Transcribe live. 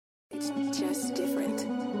just different.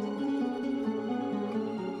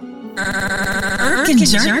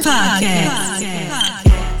 Jerk Podcast.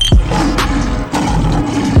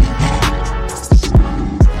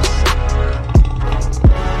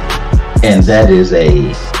 And that is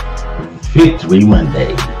a Victory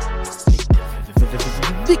Monday.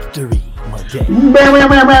 Victory Monday. Hey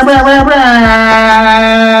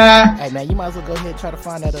man, you might as well go ahead and try to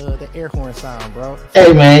find that the air horn sound, bro.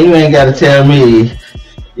 Hey man, you ain't gotta tell me.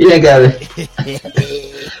 You ain't gotta.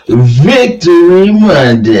 Victory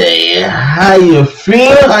Monday. How you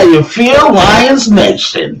feel? How you feel, Lions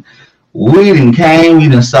Nation? We done came, we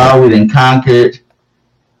done saw, we done conquered.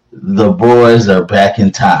 The boys are back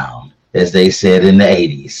in town, as they said in the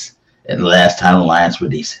 80s. And the last time the Lions were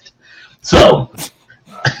decent. So,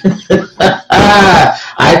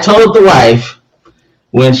 I told the wife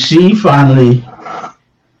when she finally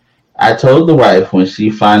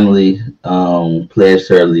pledged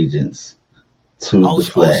her allegiance to the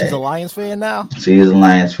flag. She's a Lions fan now? She is a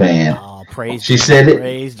Lions fan. Oh, praise she Jesus. said it.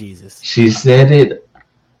 Praise Jesus. She said it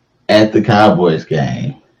at the Cowboys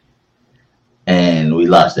game, and we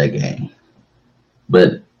lost that game.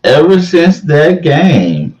 But ever since that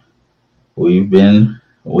game, we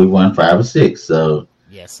won 5 or 6. So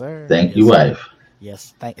yes, sir. Thank you, wife.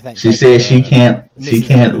 Yes, thank. She said she can't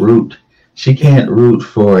root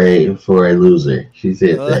for a loser. She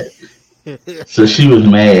said that. So she was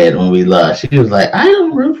mad when we lost. She was like, I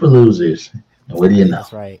don't root for losers. And what do you know?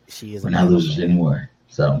 That's right. She is. We're not losers anymore.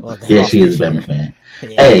 So well, she is a Bama fan.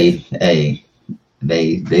 Yeah. Hey,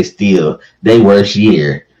 they worst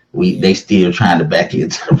year. They still trying to back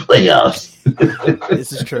into the playoffs.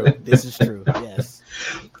 This is true. Yes.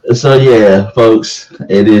 So yeah, folks,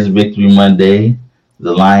 it is Victory Monday.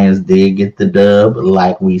 The Lions did get the dub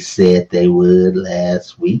like we said they would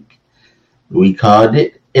last week. We called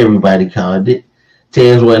it. Everybody called it.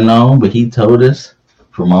 Tez wasn't on, but he told us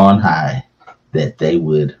from on high that they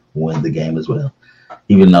would win the game as well.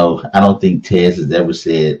 Even though I don't think Tez has ever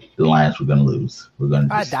said the Lions were going to lose. We're going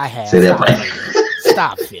to say that right.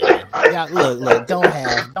 Stop it. Yeah, look, don't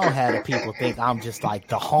have the people think I'm just like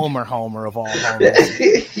the homer of all homers.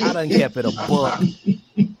 I done kept it a buck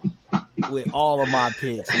with all of my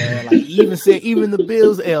picks, man. Like even the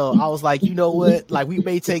Bills L, I was like, you know what? Like we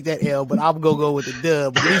may take that L, but I'm gonna go with the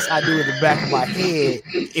dub. At least I knew in the back of my head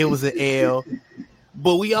it was an L.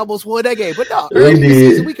 But we almost won that game. But no, early in the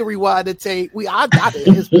season, we can rewind the tape.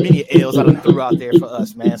 There's many L's I done threw out there for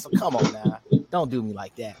us, man. So come on now. Don't do me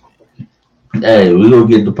like that. Hey, we gonna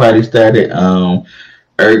get the party started.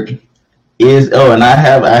 Irk is and I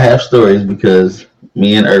have stories because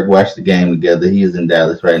me and Irk watched the game together. He is in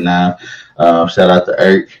Dallas right now. Shout out to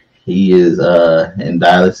Irk. He is in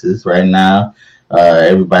Dallas right now.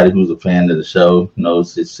 Everybody who's a fan of the show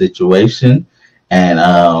knows his situation. And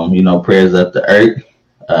prayers up to Irk.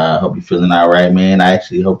 Hope you're feeling all right, man. I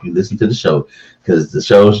actually hope you listen to the show because the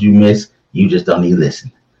shows you miss, you just don't need to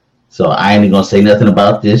listen. So I ain't gonna say nothing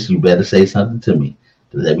about this. You better say something to me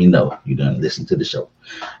to let me know you done listen to the show.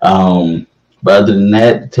 But other than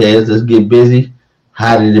that, Tez, let's get busy.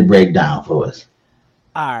 How did it break down for us?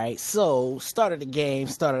 All right, so started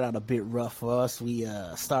out a bit rough for us. We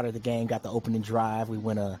started the game, got the opening drive. We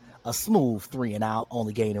went a smooth 3 and out,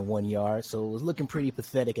 only gaining 1 yard. So it was looking pretty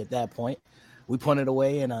pathetic at that point. We punted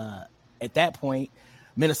away, and at that point,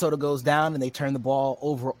 Minnesota goes down, and they turn the ball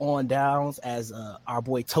over on downs as our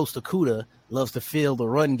boy Toast Akuda loves to fill the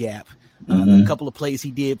run gap. A couple of plays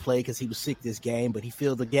he did play because he was sick this game, but he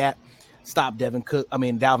filled the gap, stopped Dalvin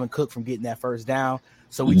Cook from getting that first down.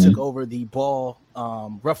 So we took over the ball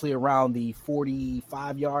roughly around the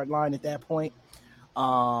 45-yard line at that point.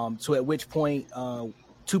 So at which point,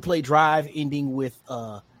 2-play drive ending with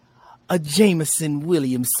a Jameson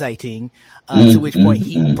Williams sighting, to which point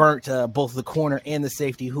he burnt both the corner and the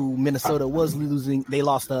safety who Minnesota was losing. They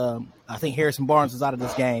lost, I think Harrison Barnes was out of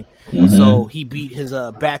this game. So he beat his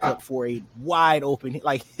backup for a wide open,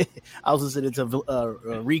 like I was listening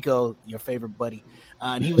to Rico, your favorite buddy.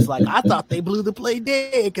 And he was like, I thought they blew the play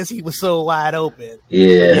dead because he was so wide open.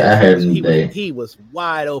 Yeah, I heard him today. He was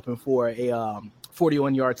wide open for a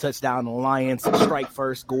 41-yard touchdown. The Lions strike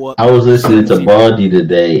first, go up. I was listening to Baldy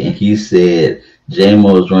today, and he said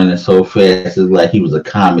J-Mo was running so fast, it's like he was a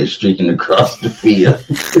comet streaking across the field.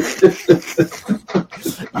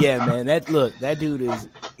 Yeah, man. That dude is,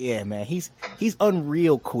 yeah, man. He's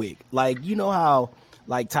unreal quick. Like, you know how,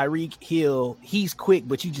 like Tyreek Hill, he's quick,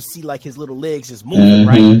 but you just see like his little legs just moving,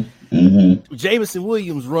 right? Jameson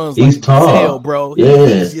Williams runs he's like tall, hell, bro.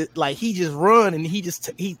 Yeah, he just run and he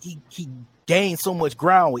gains so much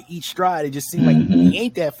ground with each stride. It just seems like he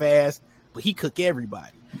ain't that fast, but he cook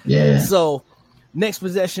everybody. Yeah. So Next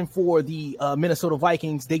possession for the Minnesota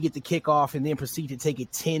Vikings, they get the kickoff and then proceed to take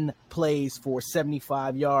it 10 plays for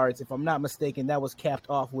 75 yards. If I'm not mistaken, that was capped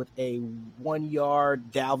off with a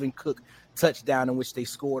 1-yard Dalvin Cook touchdown in which they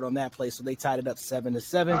scored on that play. So they tied it up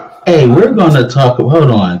 7-7. Hey, we're going to talk.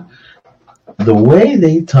 Hold on. The way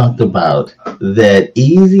they talked about that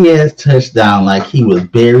easy-ass touchdown like he was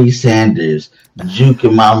Barry Sanders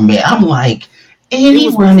juking my man. I'm like,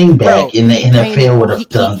 any running back in the NFL would have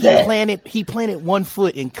done that. He planted 1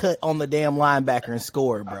 foot and cut on the damn linebacker and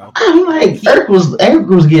scored, bro. I'm like, Eric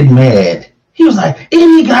was getting mad. He was like,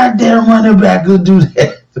 any goddamn running back could do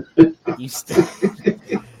that.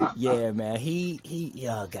 Yeah, man.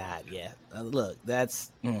 Oh, God, yeah. Look,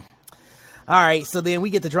 that's... All right, so then we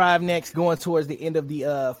get the drive next, going towards the end of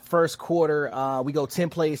the first quarter. We go 10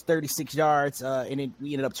 plays, 36 yards, and then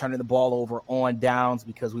we ended up turning the ball over on downs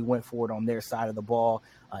because we went forward on their side of the ball.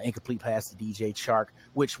 Incomplete pass to DJ Chark,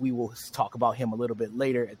 which we will talk about him a little bit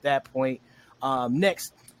later at that point.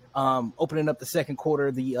 Next, opening up the second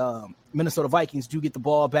quarter, the Minnesota Vikings do get the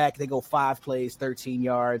ball back. They go 5 plays, 13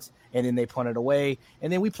 yards, and then they punt it away.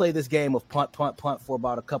 And then we play this game of punt for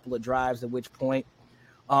about a couple of drives, at which point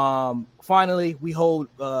finally, we hold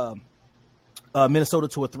Minnesota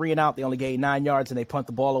to a 3-and-out. They only gained 9 yards, and they punt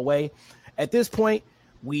the ball away. At this point,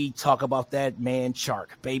 we talk about that man Chark,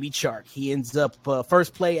 baby Chark. He ends up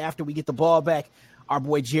first play after we get the ball back. Our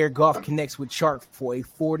boy Jared Goff connects with Chark for a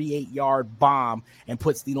 48-yard bomb and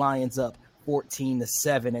puts the Lions up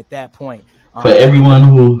 14-7 at that point. For everyone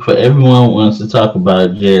who wants to talk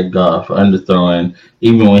about Jared Goff underthrowing,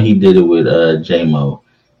 even when he did it with J-Mo,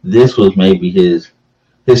 this was maybe his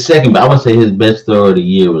second, I would say his best throw of the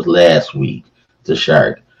year was last week to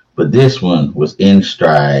Shark. But this one was in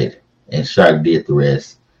stride, and Shark did the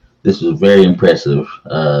rest. This was a very impressive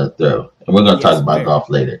throw. And we're going to talk about Goff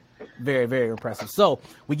later. Very, very impressive. So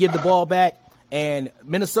we give the ball back, and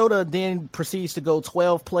Minnesota then proceeds to go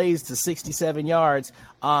 12 plays to 67 yards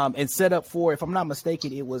and set up for, if I'm not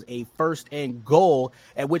mistaken, it was a 1st and goal,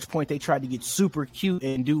 at which point they tried to get super cute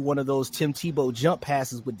and do one of those Tim Tebow jump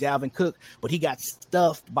passes with Dalvin Cook, but he got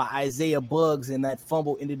stuffed by Isaiah Buggs, and that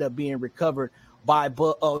fumble ended up being recovered by it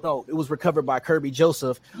was recovered by Kirby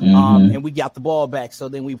Joseph, and we got the ball back. So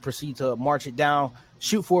then we proceed to march it down,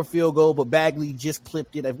 shoot for a field goal, but Bagley just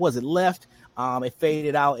clipped it. It wasn't left. It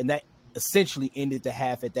faded out, and that essentially ended the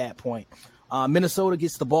half at that point. Minnesota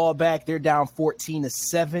gets the ball back. They're down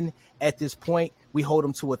 14-7 at this point. We hold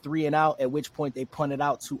them to a 3-and-out, at which point they punt it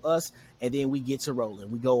out to us, and then we get to rolling.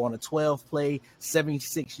 We go on a 12-play,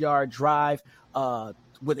 76-yard drive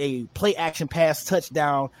with a play-action pass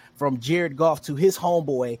touchdown from Jared Goff to his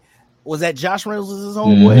homeboy. Was that Josh Reynolds his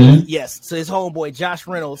homeboy? Mm-hmm. Yes. So his homeboy, Josh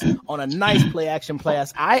Reynolds, on a nice play-action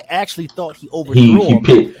pass. I actually thought he overthrew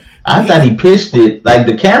him. I thought he pitched it. Like,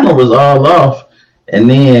 the camera was all off, and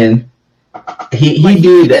then he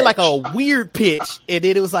did like a weird pitch, and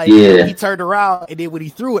then it was like he turned around, and then when he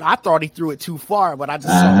threw it, I thought he threw it too far, but I just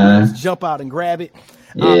saw him jump out and grab it.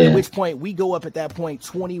 At which point we go up at that point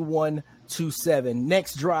 21-7.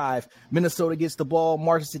 Next drive, Minnesota gets the ball,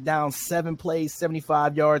 marches it down 7 plays,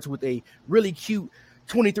 75 yards with a really cute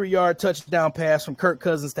 23-yard touchdown pass from Kirk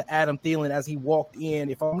Cousins to Adam Thielen as he walked in.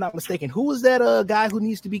 If I'm not mistaken, who was that guy who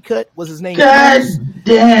needs to be cut? Was his name? God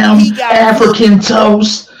damn African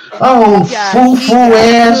toast. Oh, foo-foo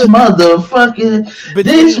ass motherfucker.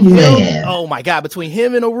 This man. Oh, my God. Between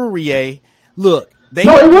him and Aurier, look. It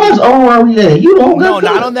was Aurier. You don't No,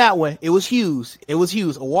 not on that one. It was Hughes.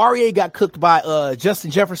 Aurier got cooked by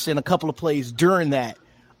Justin Jefferson a couple of plays during that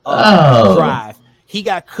drive. He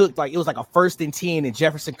got cooked it was like a 1st and 10, and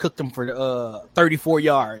Jefferson cooked him for 34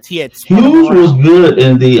 yards. Hughes was good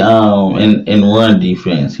in the in run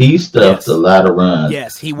defense. He stuffed a lot of runs.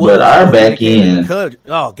 Yes, he was. But our back end,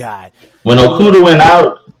 oh God, when Okuda went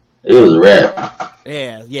out, it was a wrap.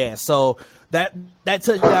 Yeah. So that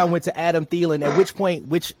touchdown went to Adam Thielen. At which point,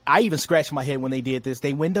 which I even scratched my head when they did this,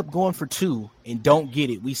 they wind up going for 2 and don't get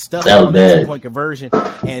it. We stuffed on the 2-point conversion,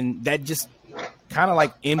 and that just kind of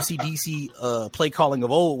like MCDC play calling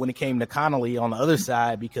of old when it came to Connolly on the other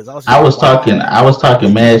side, because I was talking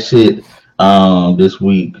mad shit this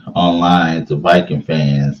week online to Viking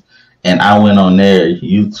fans, and I went on their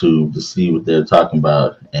YouTube to see what they're talking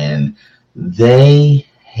about, and they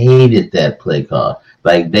hated that play call.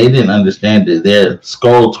 Like, they didn't understand it. Their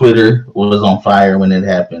Skol Twitter was on fire when it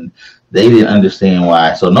happened. They didn't understand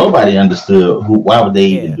why. So nobody understood why would they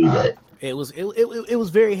even do that. It was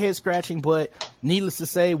very head scratching, but needless to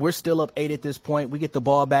say, we're still up 8 at this point. We get the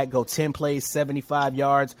ball back, go 10 plays, 75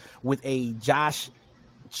 yards with a Josh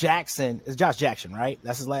Jackson. It's Josh Jackson, right?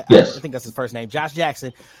 That's his last. Yes. I think that's his first name. Josh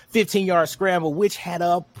Jackson, 15-yard scramble, which had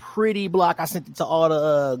a pretty block. I sent it to all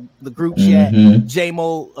the group chat.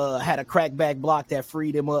 J-Mo had a crackback block that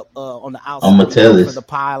freed him up on the outside for the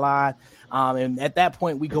pylon. And at that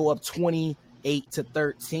point, we go up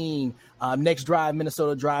 28-13. Next drive,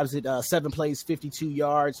 Minnesota drives it 7 plays, 52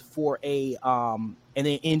 yards for a and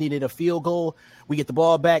then ended in a field goal. We get the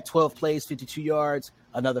ball back, 12 plays, 52 yards,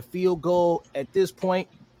 another field goal. At this point,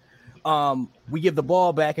 we give the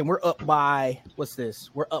ball back, and we're up by what's this?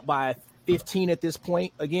 We're up by 15 at this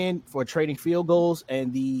point again for trading field goals,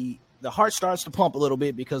 and the heart starts to pump a little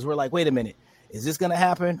bit because we're like, wait a minute, is this going to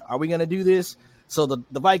happen? Are we going to do this? So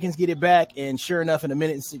the Vikings get it back, and sure enough, in a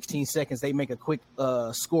minute and 16 seconds, they make a quick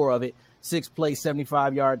score of it. 6 play,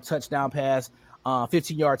 75-yard touchdown pass,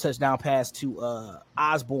 15-yard touchdown pass to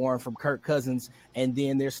Osborne from Kirk Cousins, and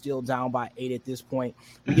then they're still down by 8 at this point.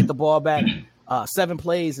 We get the ball back, 7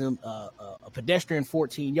 plays and a pedestrian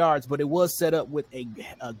 14 yards, but it was set up with a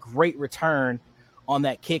great return on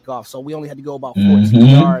that kickoff. So we only had to go about 14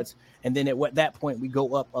 yards, and then at that point we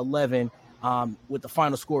go up 11. With the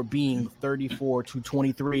final score being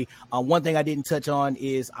 34-23. One thing I didn't touch on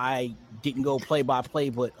is I didn't go play by play,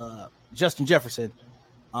 but Justin Jefferson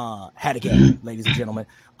had a game, ladies and gentlemen.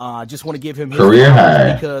 Just want to give him his career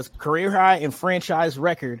high, because career high and franchise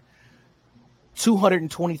record,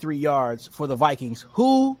 223 yards for the Vikings,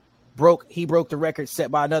 who broke the record set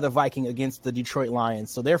by another Viking against the Detroit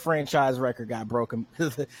Lions. So their franchise record got broken. Who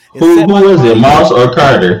was it, Moss or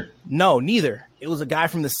Carter? No, neither. It was a guy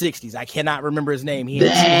from the 60s. I cannot remember his name. He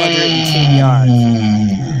had 210 yards.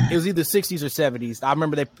 It was either 60s or 70s. I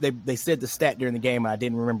remember they said the stat during the game, and I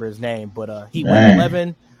didn't remember his name. But he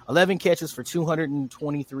went 11 catches for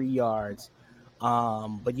 223 yards.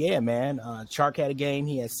 But, yeah, man, Chark had a game.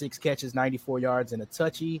 He had 6 catches, 94 yards, and a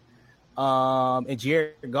touchy. And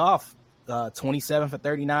Jared Goff, 27 for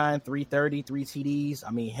 39, 330, 3 TDs.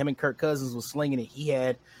 I mean, him and Kirk Cousins was slinging it. He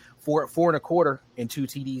had 4 and a quarter and 2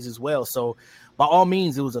 TDs as well. So by all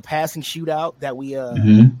means, it was a passing shootout that we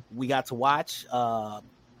got to watch.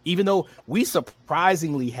 Even though we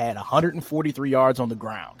surprisingly had 143 yards on the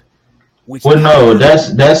ground.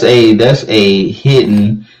 That's a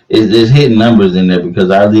hidden. There's hidden numbers in there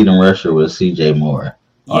because our leading rusher was C.J. Moore.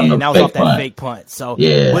 Yeah, and that was off that fake punt. So,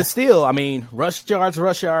 yeah. But still, I mean, rush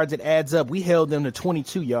yards, it adds up. We held them to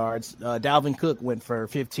 22 yards. Dalvin Cook went for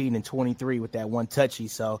 15 and 23 with that one touchy.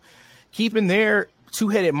 So, keeping their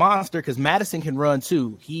two-headed monster, because Madison can run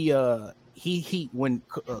too. He when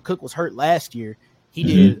Cook was hurt last year,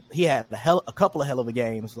 he had a couple of hell of a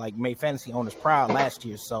games, like made fantasy owners proud last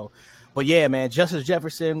year. So, but yeah, man, Justice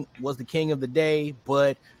Jefferson was the king of the day,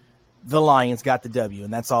 but the Lions got the W,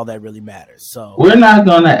 and that's all that really matters. So we're not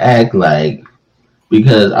going to act like,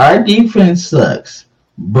 because our defense sucks,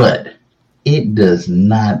 but it does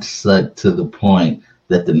not suck to the point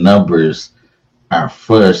that the numbers are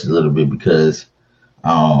fudged a little bit, because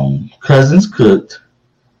Cousins cooked,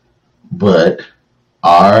 but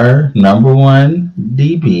our number one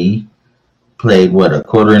DB played a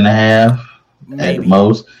quarter and a half at the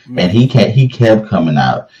most, and he kept coming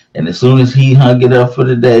out, and as soon as he hung it up for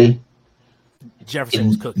the day, Jefferson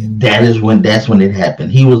was cooking. That's when it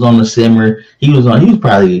happened. He was on the simmer. He was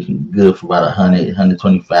probably good for about 100,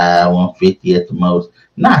 125, 150 at the most.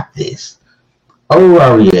 Not this.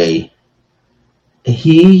 Aurier,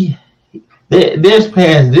 he's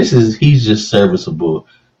just serviceable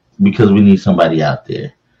because we need somebody out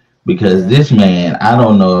there. Because this man, I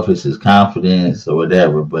don't know if it's his confidence or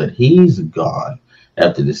whatever, but he's gone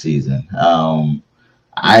after the season.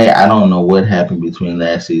 I don't know what happened between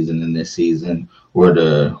last season and this season. Were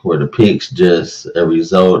the picks just a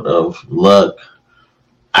result of luck?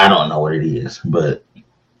 I don't know what it is, but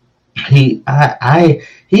he's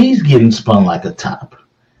getting spun like a top,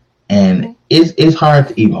 and it's hard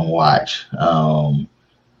to even watch.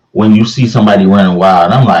 When you see somebody running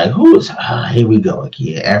wild, I'm like, here we go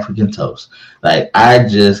again, African toast. Like, I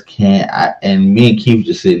just can't. And me and Keith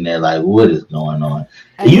just sitting there like, what is going on?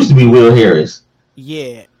 It used to be Will Harris.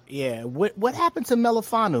 Yeah. What happened to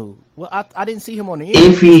Melifanu? Well, I didn't see him on the end.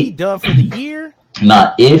 Is he done for the year?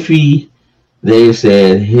 Not they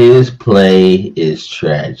said his play is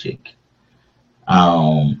tragic.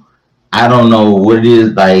 I don't know what it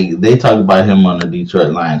is. Like, they talk about him on the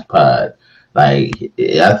Detroit Lions pod. Like,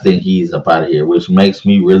 I think he's up out of here, which makes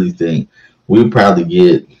me really think we probably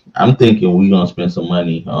get. I'm thinking we're gonna spend some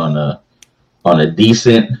money on a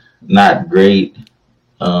decent, not great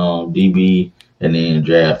DB, and then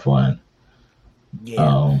draft one.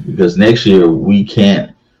 Yeah. Because next year we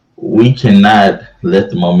cannot let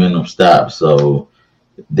the momentum stop. So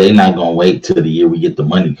They're not gonna wait till the year we get the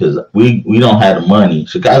money because we don't have the money.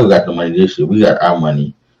 Chicago got the money this year. We got our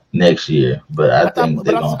money next year, but I think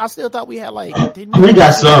they're gonna. I still thought we had like. We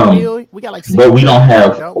got some, we got like, but we don't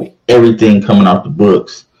have everything coming off the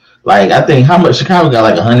books. Like I think how much Chicago got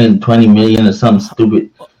like 120 million or something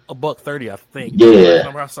stupid. $130, I think.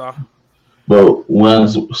 Yeah. I saw. But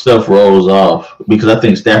once stuff rolls off, because I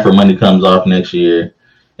think Stafford money comes off next year,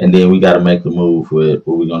 and then we got to make the move with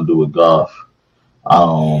what we're gonna do with Goff.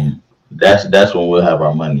 That's when we'll have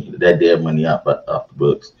our money, that dead money off the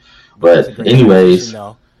books. But anyways,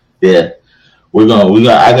 yeah,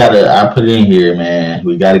 I put it in here, man.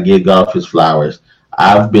 We gotta give Goff his flowers.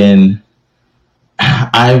 I've been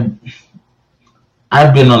on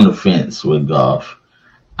the fence with Goff.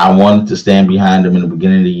 I wanted to stand behind him in the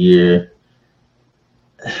beginning of the year.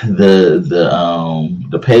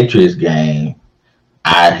 The Patriots game,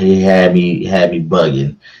 he had me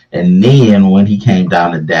bugging. And then when he came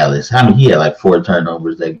down to Dallas, he had like 4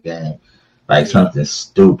 turnovers that game, like something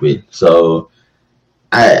stupid. So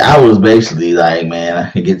I was basically like, man, I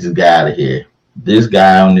can get this guy out of here. This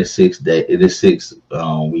guy on this 6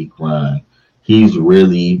 week run, he's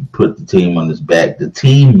really put the team on his back. The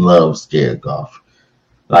team loves Jared Goff.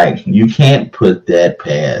 Like you can't put that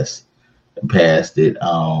past it.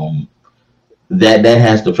 That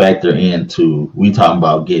has to factor into we talking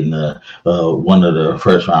about getting one of the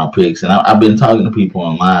first round picks, and I've been talking to people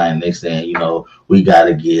online. They saying, we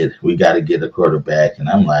gotta get a quarterback, and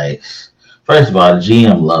I'm like, first of all, the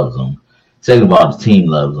GM loves him. Second of all, the team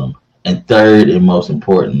loves him, and third and most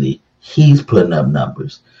importantly, he's putting up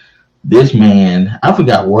numbers. This man, I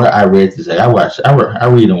forgot where I read this. I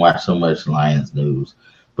read and watch so much Lions news,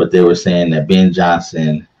 but they were saying that Ben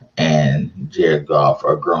Johnson and Jared Goff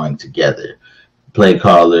are growing together. Play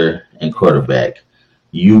caller and quarterback.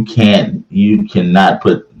 You cannot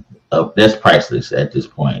put up. That's priceless at this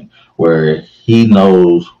point. Where he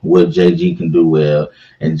knows what JG can do well,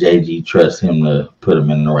 and JG trusts him to put him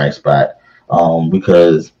in the right spot.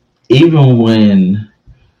 Because even when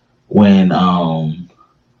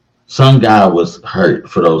some guy was hurt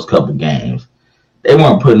for those couple games, they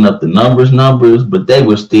weren't putting up the numbers, but they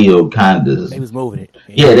were still kind of. They was moving it.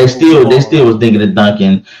 Yeah, they still was thinking of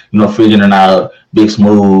dunking, figuring it out. Big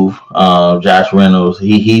Smooth, Josh Reynolds.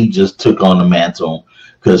 He just took on the mantle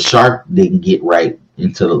because Shark didn't get right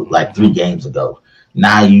until like 3 games ago.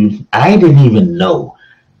 Now I didn't even know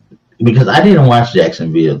because I didn't watch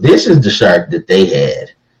Jacksonville. This is the Shark that they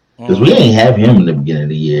had because we ain't have him in the beginning of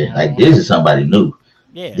the year. Like this is somebody new.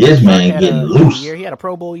 Yeah, this man getting loose. He had a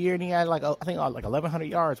Pro Bowl year, and he had like 1,100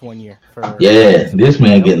 yards one year. This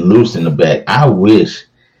man getting loose in the back. I wish,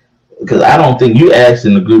 because I don't think you asked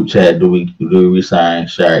in the group chat, do we resign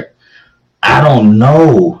Shark? I don't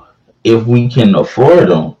know if we can afford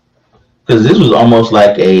him, because this was almost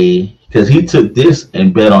like because he took this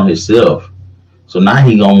and bet on himself. So now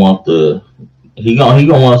he gonna want he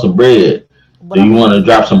gonna want some bread. But do you want to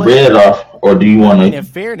drop some bread off, or do you want to? In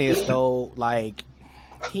fairness, though, like.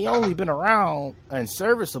 He only been around and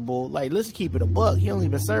serviceable. Like, let's keep it a buck. He only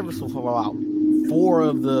been serviceable for about 4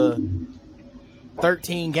 of the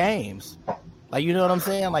 13 games. Like, you know what I'm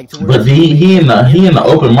saying? Like, but he in the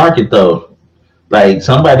open market though. Like,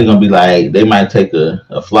 somebody gonna be like, they might take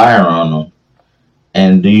a flyer on him.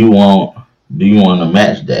 And do you want to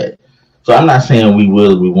match that? So I'm not saying we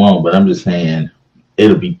will, we won't, but I'm just saying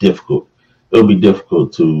it'll be difficult. It'll be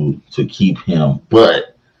difficult to keep him, but.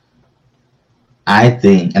 I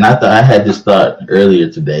think, and I thought I had this thought earlier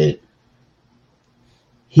today.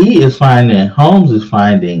 Holmes is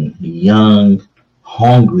finding young,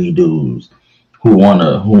 hungry dudes who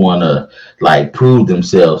wanna like prove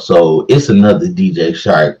themselves. So it's another DJ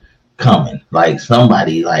Shark coming, like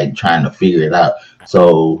somebody like trying to figure it out.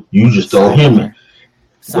 So you just throw him in.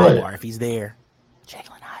 Sidebar, if he's there,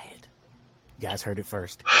 Jalen Hyatt. You guys heard it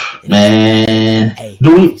first. Man, hey,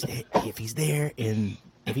 if he's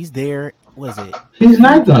there, what is it? He's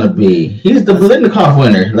not gonna be. He's the Blitnikoff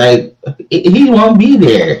winner. Like he won't be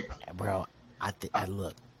there, bro.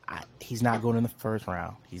 He's not going in the first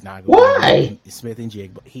round. He's not going. Why? Smith and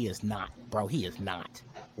Jig, but he is not, bro. He is not.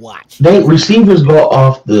 Watch. They receivers go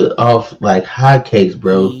off like hotcakes,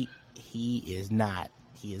 bro. He is not.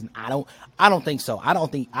 He is. I don't think so. I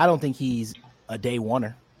don't think he's a day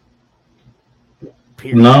oneer.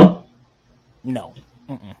 Period. No.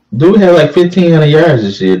 Dude had like 1,500 yards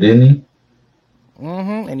this year, didn't he?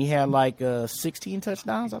 And he had like 16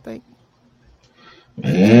 touchdowns, I think.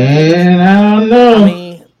 Man, I don't know. I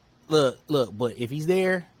mean, look, but if he's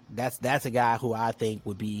there, that's a guy who I think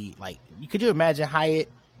would be like. Could you imagine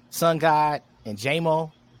Hyatt, Sun God, and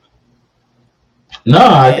J-Mo? No,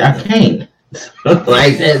 I can't.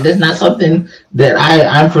 Like that's not something that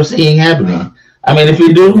I'm foreseeing happening. I mean, if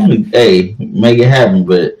you do, hey, make it happen.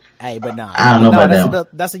 But Hey, but nah, I don't know about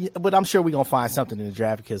but I'm sure we're gonna find something in the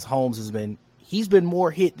draft because Holmes he's been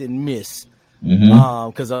more hit than miss.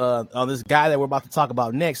 Mm-hmm. Because this guy that we're about to talk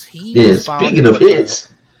about next, he was found speaking of hits,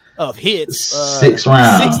 sixth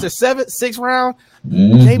round, sixth round.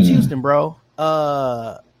 Mm-hmm. James Houston, bro,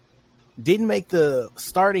 didn't make the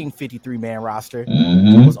starting 53-man roster.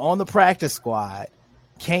 Mm-hmm. Was on the practice squad.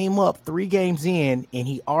 Came up 3 games in, and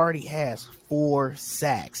he already has 4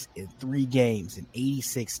 sacks in 3 games and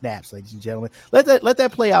 86 snaps, ladies and gentlemen. Let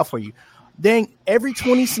that play out for you. Then every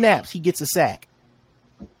 20 snaps, he gets a sack.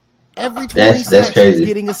 Every 20 snaps, he's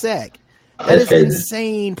getting a sack. That is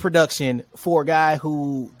insane production for a guy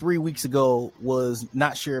who 3 weeks ago was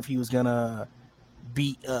not sure if he was going to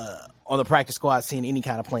be on the practice squad seeing any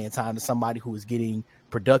kind of playing time, to somebody who is getting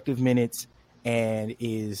productive minutes and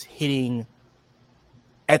is hitting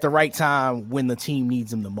at the right time when the team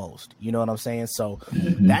needs him the most. You know what I'm saying? So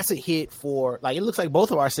that's a hit for, like, it looks like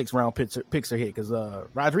both of our 6th round picks are hit because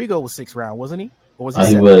Rodrigo was 6th round, wasn't he? Or was he?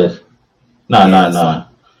 He was. No.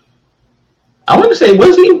 I want to say,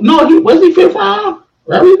 was he 5th round?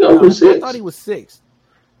 Rodrigo was 6th. I thought he was 6th.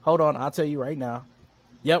 Hold on, I'll tell you right now.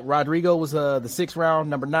 Yep, Rodrigo was the 6th round,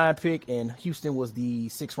 number 9 pick, and Houston was the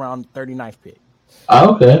 6th round, 39th pick.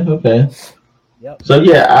 Okay. Yep. So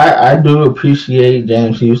yeah, I do appreciate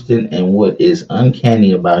James Houston, and what is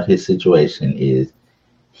uncanny about his situation is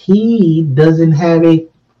he doesn't have a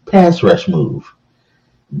pass rush move.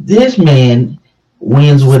 This man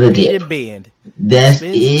wins with a dip. Speed and bend. That's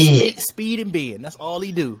it. Speed and bend. That's all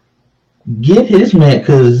he do. Get his man,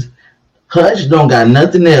 because Hutch don't got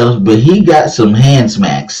nothing else, but he got some hand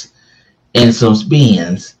smacks and some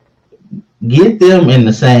spins. Get them in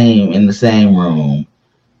the same room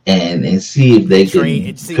and see if they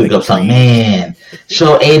can cook up some. Man,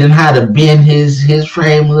 show Aiden how to bend his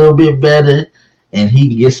frame a little bit better, and he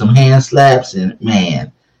can get some hand slaps. And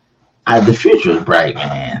man, the future is bright,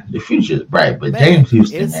 man. The future is bright. But man, James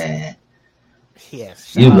Houston, man,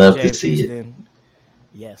 yes, you love to see it.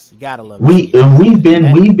 Yes, you gotta love it. We've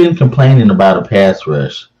been complaining about a pass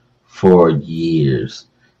rush for years,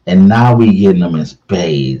 and now we getting them in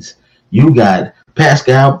spades. You got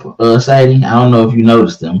Pascal sighting. I don't know if you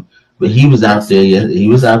noticed him, but he was out there. He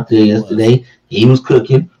was out there yesterday. He was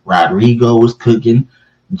cooking. Rodrigo was cooking.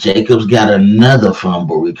 Jacobs got another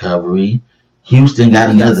fumble recovery. Houston got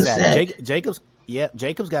another sack. Jacobs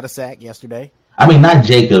got a sack yesterday. I mean, not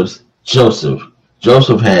Jacobs. Joseph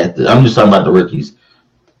had. I'm just talking about the rookies.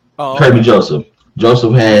 Oh, Kirby Joseph.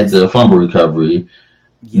 Joseph had the fumble recovery.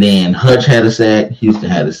 Yes. Then Hutch had a sack. Houston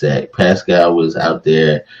had a sack. Pascal was out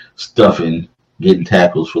there stuffing, getting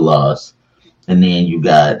tackles for loss. And then you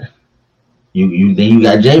got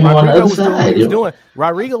J-Mo on the other side.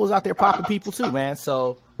 Rodrigo was out there popping people too, man.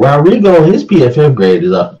 So Rodrigo, his PFF grade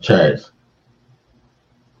is off the charts.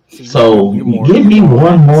 So give me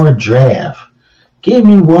one more draft.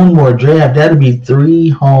 That'll be 3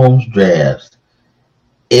 Holmes drafts.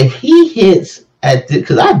 If he hits at this,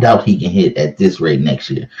 because I doubt he can hit at this rate next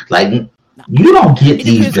year. Like, you don't get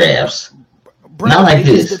these drafts. Bro, not like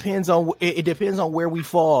this. It depends on where we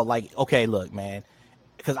fall. Like, okay, look, man,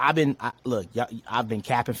 because I've been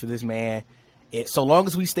capping for this man. So long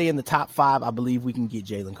as we stay in the top 5, I believe we can get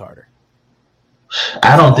Jalen Carter.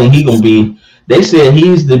 I don't think he's gonna be. They said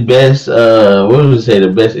he's the best.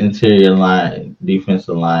 The best interior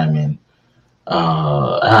defensive lineman.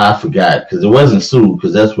 I forgot because it wasn't Sue,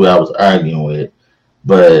 because that's what I was arguing with.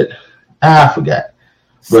 But I forgot.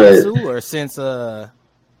 But Sue or since it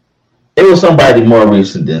was somebody more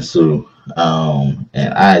recent than Sue. And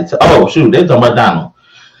they're talking about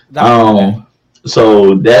Donald.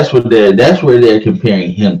 So that's where they're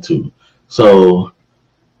comparing him to. So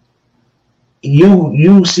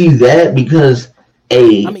you see that, because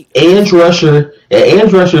edge rusher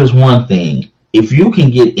is one thing. If you can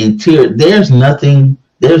get interior, there's nothing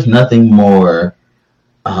more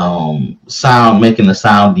making a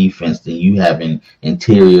sound defense than you having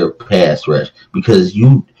interior pass rush, because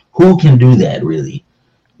who can do that really?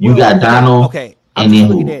 You got Donald. Okay, I'm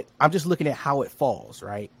just looking at how it falls,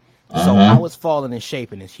 right? So how it's falling and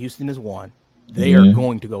shaping is Houston is 1. They are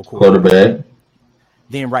going to go quarterback.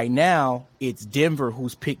 Then right now it's Denver,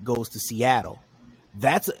 whose pick goes to Seattle.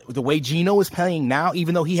 That's the way Geno is playing now.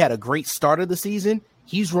 Even though he had a great start of the season,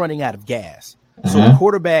 he's running out of gas. So the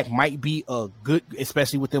quarterback might be a good,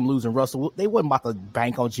 especially with them losing Russell. They wasn't about to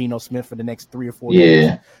bank on Geno Smith for the next 3 or 4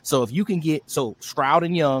 years. So if you can get Stroud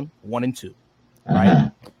and Young 1 and 2,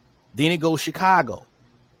 right? Then it goes Chicago.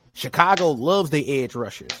 Chicago loves their edge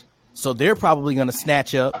rushers, so they're probably going to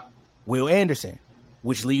snatch up Will Anderson,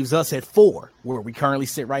 which leaves us at 4, where we currently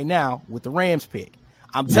sit right now with the Rams pick.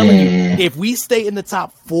 I'm telling you, if we stay in the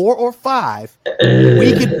top 4 or 5,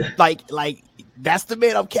 we could like that's the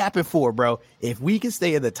man I'm capping for, bro. If we can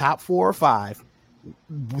stay in the top 4 or 5,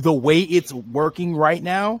 the way it's working right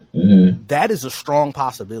now, that is a strong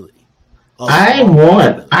possibility. I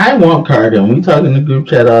want Carter, and we talk in the group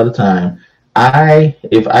chat all the time.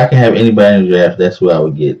 If I can have anybody in the draft, that's who I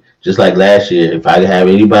would get. Just like last year, if I could have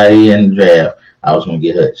anybody in the draft, I was gonna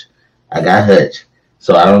get Hutch. I got Hutch,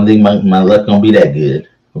 so I don't think my luck gonna be that good.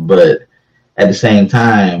 But at the same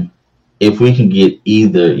time, if we can get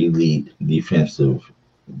either elite defensive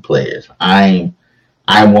players, you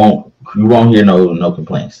won't hear no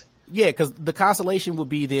complaints. Yeah, because the consolation would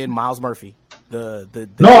be then Miles Murphy. No,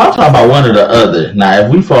 I'm talking about one or the other. Now,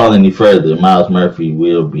 if we fall any further, Miles Murphy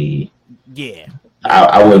will be. Yeah,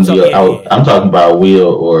 I wouldn't be. I'm talking about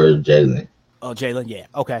Will or Jalen. Oh, Jalen, yeah,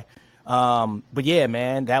 okay. But yeah,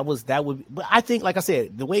 man, that would. But I think, like I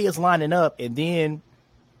said, the way it's lining up, and then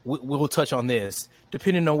we'll touch on this.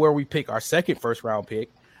 Depending on where we pick our second first round pick,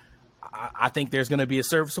 I think there's going to be a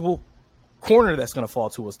serviceable corner that's going to fall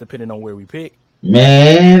to us, depending on where we pick.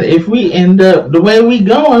 Man, if we end up the way we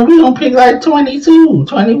going, we gonna pick like 22,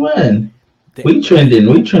 21. We trending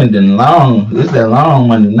long. This is that long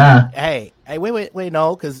money now. Hey, wait,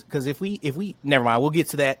 no, because if we never mind, we'll get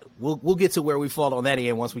to that. We'll get to where we fall on that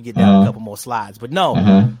end once we get down a couple more slides. But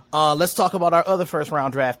no, let's talk about our other first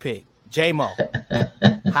round draft pick, J-Mo.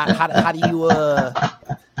 How do you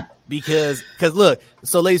because look,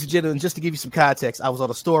 so ladies and gentlemen, just to give you some context, I was on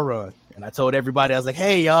a store run. And I told everybody, I was like,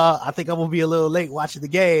 hey, y'all, I think I'm going to be a little late watching the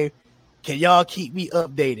game. Can y'all keep me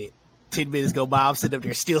updated? 10 minutes go by. I'm sitting up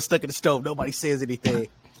there still stuck in the stove. Nobody says anything.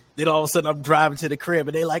 Then all of a sudden I'm driving to the crib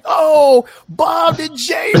and they're like, oh, Bob and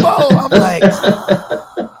J-Mo. I'm like,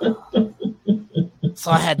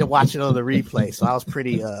 So I had to watch it on the replay. So I was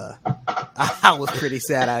pretty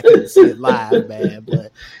sad I couldn't see it live, man.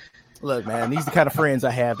 But look, man, these are the kind of friends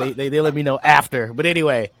I have. They let me know after. But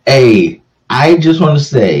anyway. Hey, I just want to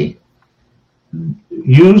say,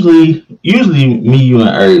 usually me, you, and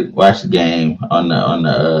Eric watch the game on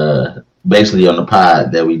the basically on the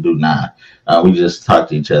pod that we do now. We just talk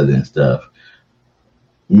to each other and stuff.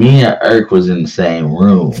 Me and Eric was in the same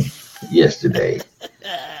room yesterday.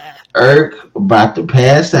 Eric about to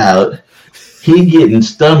pass out. He getting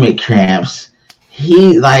stomach cramps.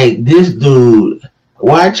 He like this dude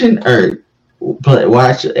watching Eric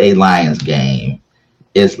watch a Lions game.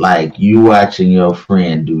 It's like you watching your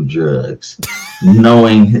friend do drugs,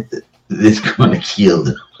 knowing it's going to kill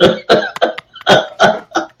them.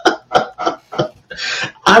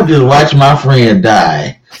 I'm just watching my friend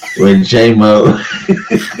die when J-Mo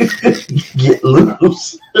get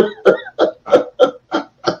loose.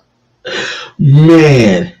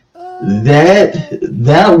 Man,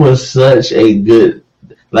 that was such a good,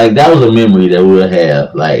 like that was a memory that we'll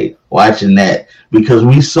have, like watching that, because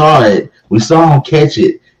we saw it. We saw him catch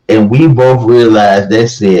it, and we both realized that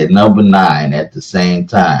said number 9 at the same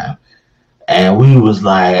time. And we was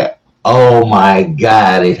like, oh my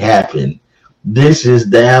God, it happened. This is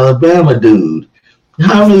the Alabama dude.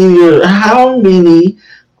 How many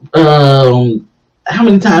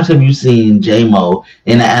times have you seen J-Mo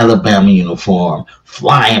in an Alabama uniform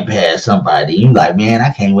flying past somebody? You like, man,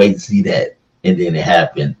 I can't wait to see that. And then it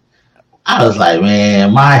happened. I was like,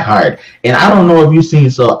 man, my heart. And I don't know if you've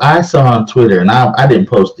seen, so I saw on Twitter, and I didn't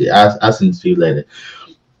post it. I sent it to you later.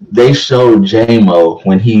 They showed J-Mo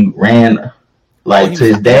when he ran to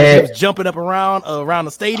his dad. He was jumping up around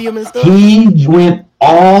the stadium and stuff. He went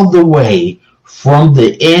all the way from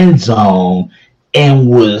the end zone and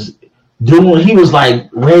he was like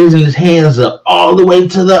raising his hands up all the way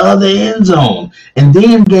to the other end zone, and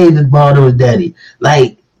then gave the ball to his daddy.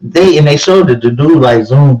 Like they showed it, the dude like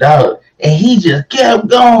zoomed out. And he just kept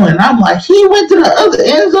going. I'm like, he went to the other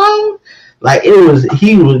end zone. Like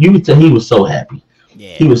you could tell he was so happy.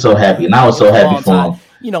 Yeah, he was so happy, and I was so happy for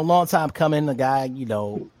him. Long time coming. The guy,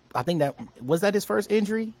 I think that was his first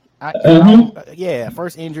injury.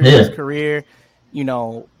 First injury in his career.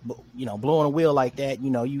 Blowing a wheel like that.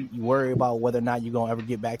 You worry about whether or not you're gonna ever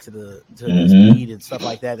get back to the speed and stuff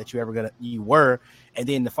like that you were. And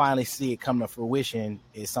then to finally see it come to fruition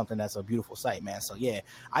is something that's a beautiful sight, man. So yeah,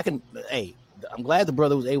 I'm glad the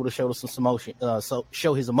brother was able to show some emotion,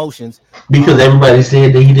 show his emotions, because everybody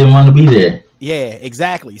said that he didn't want to be there. Yeah,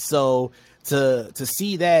 exactly. So to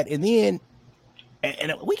see that, and then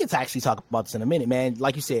and we can actually talk about this in a minute, man.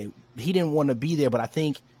 Like you said, he didn't want to be there, but I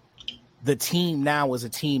think the team now is a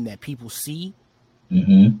team that people see,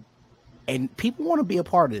 and people want to be a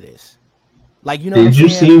part of this. Like, you know what I'm Did you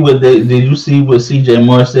saying? see what they? Did you see what CJ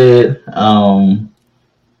Moore said?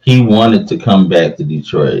 He wanted to come back to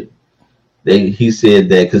Detroit. He said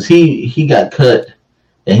that because he got cut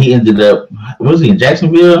and he ended up, was he in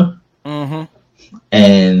Jacksonville? Mm-hmm.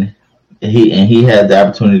 And he had the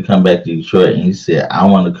opportunity to come back to Detroit, and he said, I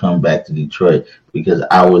want to come back to Detroit because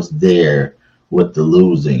I was there with the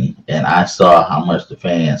losing and I saw how much the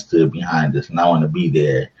fans stood behind us, and I want to be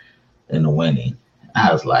there in the winning.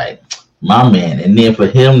 I was like, my man. And then for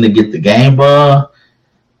him to get the game ball,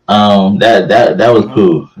 that was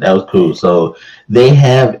cool. That was cool. So they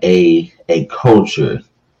have a culture,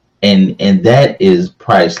 and that is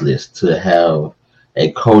priceless, to have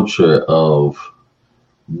a culture of,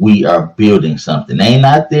 we are building something. They ain't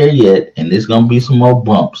not there yet, and there's gonna be some more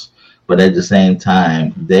bumps, but at the same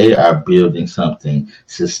time, they are building something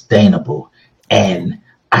sustainable. And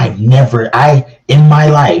I in my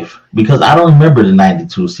life, because I don't remember the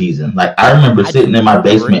 '92 season. Like, I remember sitting in my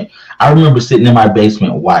basement. I remember sitting in my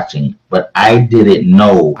basement watching, but I didn't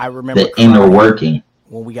know the inner working.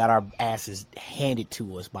 When we got our asses handed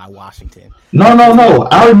to us by Washington. No.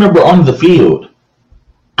 I remember on the field.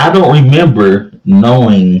 I don't remember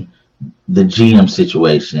knowing the GM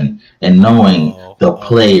situation and knowing the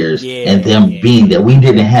players and them being there. We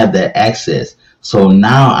didn't have that access. So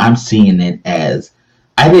now I'm seeing it as,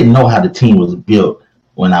 I didn't know how the team was built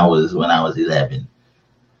when I was 11.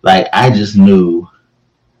 Like, I just knew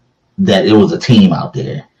that it was a team out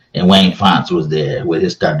there, and Wayne Fonts was there with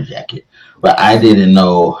his starter jacket. But I didn't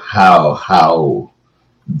know how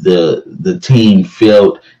the team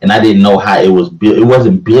felt, and I didn't know how it was built. It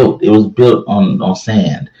wasn't built. It was built on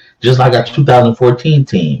sand. Just like our 2014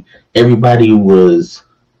 team. Everybody was,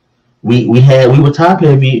 we were top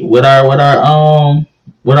heavy with our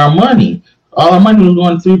money. All our money was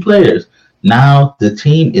going to 3 players. Now the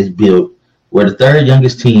team is built. We're the 3rd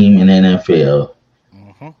youngest team in the NFL,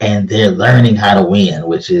 and they're learning how to win,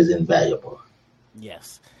 which is invaluable.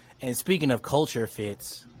 Yes. And speaking of culture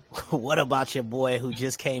fits, what about your boy who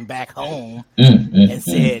just came back home and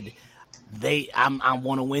said, I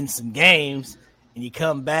want to win some games, and you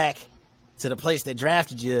come back to the place that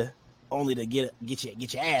drafted you only to get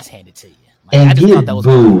your ass handed to you? Like, and I just thought that was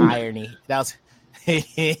an irony. That was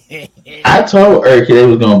I told Urk they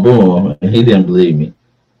was gonna boo him, and he didn't believe me.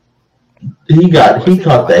 He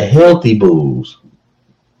caught the healthy boos.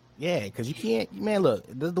 Yeah, because you can't, man. Look,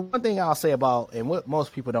 the one thing I'll say about, and what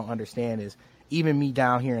most people don't understand is, even me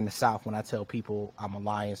down here in the South, when I tell people I'm a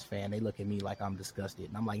Lions fan, they look at me like I'm disgusted,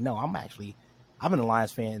 and I'm like, no, I've been a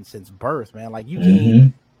Lions fan since birth, man. Like, you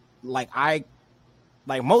can't, like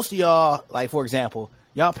most of y'all, like, for example,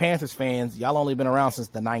 y'all Panthers fans, y'all only been around since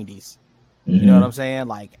the '90s. You know what I'm saying?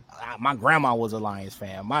 Like, my grandma was a Lions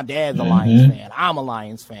fan, my dad's a Lions fan, I'm a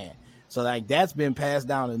Lions fan, so like that's been passed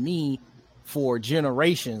down to me for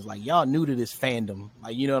generations. Like, y'all new to this fandom,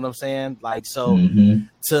 like, you know what I'm saying? Like, so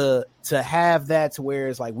to have that to where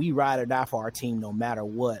it's like we ride or die for our team no matter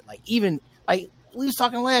what. Like, even like we was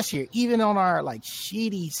talking last year, even on our like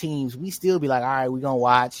shitty teams, we still be like, all right, we're gonna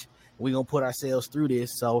watch, we're gonna put ourselves through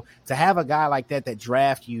this. So to have a guy like that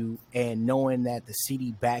draft you, and knowing that the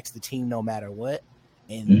city backs the team no matter what,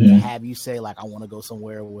 and to have you say, like, I want to go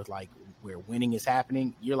somewhere with, like, where winning is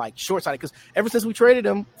happening, you're like short-sighted, because ever since we traded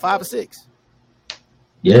him 5 or 6.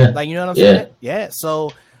 Yeah. Like, you know what I'm saying? Yeah.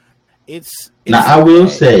 So it's now, I will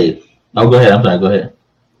say, go ahead. I'm sorry. Go ahead.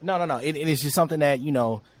 No. It is just something that, you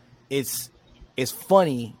know, it's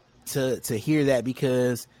funny to hear that,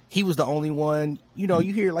 because he was the only one, you know,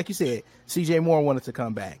 you hear, like you said, CJ Moore wanted to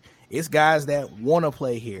come back. It's guys that want to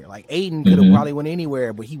play here. Like, Aiden could have probably went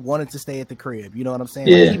anywhere, but he wanted to stay at the crib. You know what I'm saying?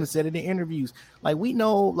 Yeah. Like, he even said it in interviews. Like, we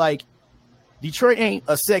know, like, Detroit ain't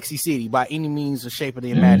a sexy city by any means or shape of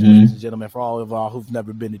the imagination, ladies and gentlemen, for all of y'all who've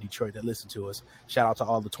never been to Detroit that listen to us. Shout out to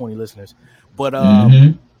all the 20 listeners. But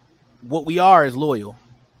what we are is loyal.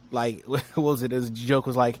 Like, what was it? This joke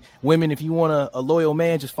was like, women, if you want a loyal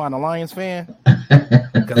man, just find a Lions fan.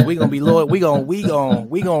 Because we gonna be loyal. We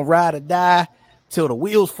gonna ride or die till the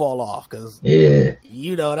wheels fall off. Because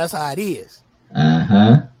you know that's how it is.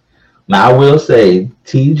 Now I will say,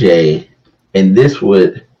 TJ, and this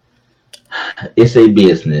would, it's a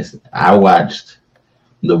business. I watched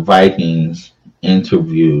the Vikings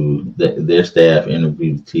interview, their staff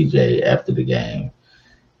interviewed TJ after the game,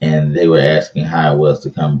 and they were asking how it was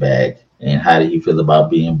to come back and how did he feel about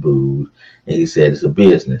being booed. And he said, it's a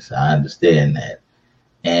business. I understand that.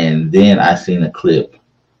 And then I seen a clip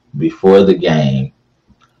before the game.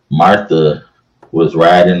 Martha was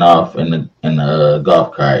riding off in the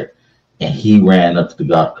golf cart, and he ran up to the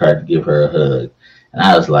golf cart to give her a hug. And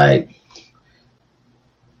I was like,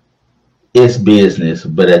 it's business,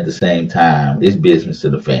 but at the same time, it's business to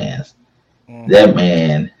the fans. That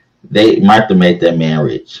man, Martha made that man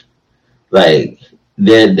rich. Like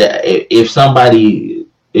that, if somebody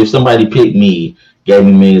picked me, gave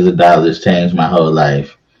me millions of dollars, changed my whole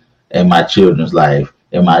life and my children's life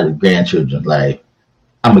and my grandchildren's life,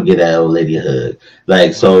 I'm gonna get that old lady a hug.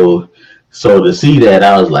 Like so to see that,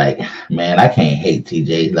 I was like, man, I can't hate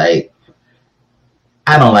TJ. Like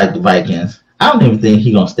I don't like the Vikings. I don't even think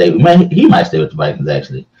he's gonna stay. Man, he might stay with the Vikings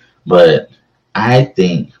actually, but I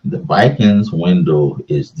think the Vikings window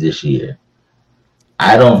is this year.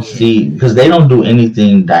 I don't see because they don't do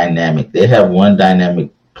anything dynamic. They have one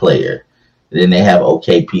dynamic player, then they have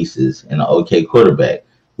okay pieces and an okay quarterback.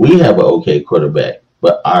 We have an okay quarterback,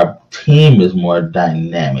 but our team is more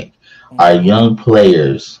dynamic. Our young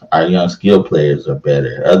players, our young skill players are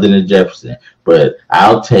better, other than Jefferson. But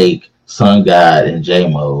I'll take Sun God and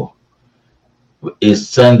J-Mo. It's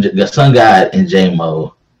Sun God and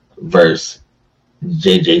J-Mo versus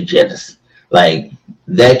JJ Jettis. Like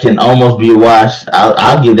that can almost be a wash.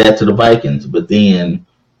 I'll give that to the Vikings, but then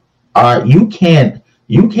you can't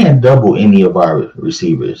double any of our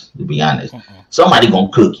receivers, to be honest. Somebody gonna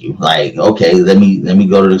cook you. Like, okay, let me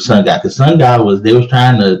go to the Sun guy, because Sun guy was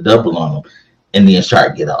trying to double on him, and then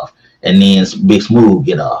Shark get off, and then Big Smooth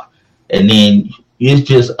get off, and then it's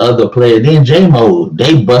just other players. Then J-Mo,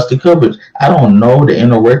 they busted coverage. I don't know the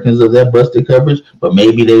inner workings of that busted coverage, but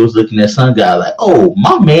maybe they was looking at Sun guy like, oh,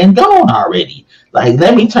 my man gone already. Like,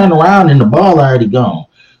 let me turn around and the ball already gone.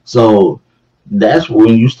 So that's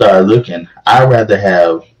when you start looking. I'd rather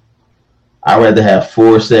have 4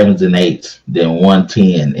 7s and 8s than 1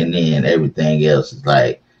 10, and then everything else is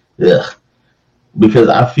like, ugh. Because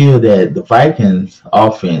I feel that the Vikings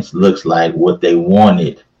offense looks like what they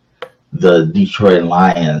wanted the Detroit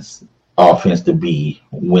Lions offense to be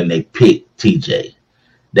when they picked TJ.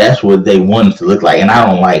 That's what they wanted to look like, and I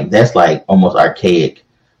don't like. That's like almost archaic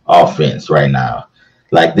offense right now.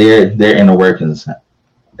 Like their inner workings,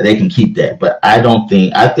 they can keep that, but I don't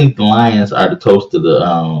think. I think the Lions are the toast of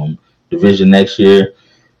the division next year.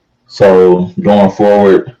 So going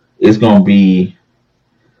forward, it's going to be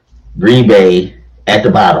Green Bay at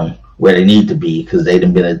the bottom where they need to be because they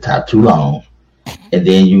done been at the top too long. And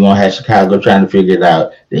then you're going to have Chicago trying to figure it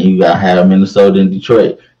out. Then you got to have Minnesota and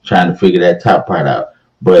Detroit trying to figure that top part out.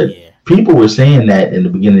 But people were saying that in the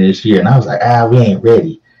beginning of this year, and I was like, we ain't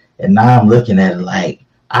ready. And now I'm looking at it like,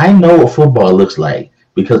 I know what football looks like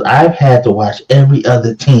because I've had to watch every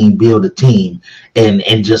other team build a team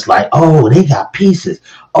and just like, oh, they got pieces.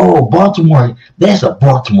 Oh, Baltimore, that's a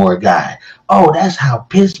Baltimore guy. Oh, that's how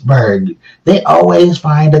Pittsburgh, they always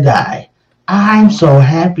find a guy. I'm so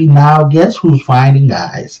happy now. Guess who's finding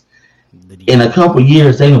guys? In a couple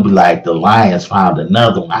years, they're going to be like, the Lions found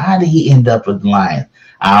another one. How did he end up with the Lions?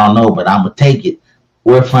 I don't know, but I'm going to take it.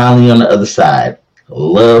 We're finally on the other side.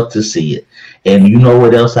 Love to see it. And you know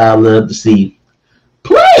what else I love to see?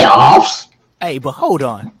 Playoffs. Hey, but hold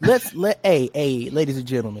on. Hey, ladies and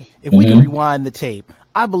gentlemen, if we can rewind the tape,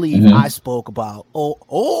 I believe I spoke about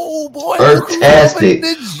oh boy, Earthtastic,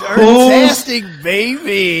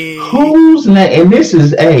 baby. Who's next? And this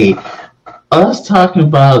is us talking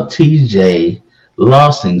about TJ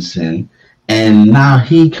Lawsonson, and now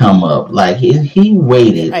he come up like he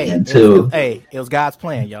waited until it was God's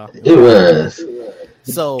plan, y'all. It was.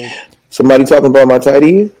 So somebody talking about my tight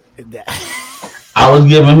end? I was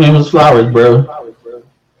giving him his flowers, bro.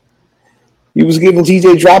 You was giving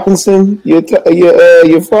TJ Droppinson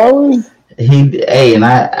your flowers? And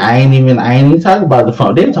I ain't even talking about the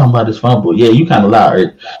fumble. They didn't talk about his fumble. Yeah, you kind of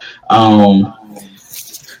loud.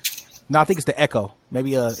 No, I think it's the echo.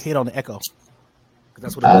 Maybe hit on the echo.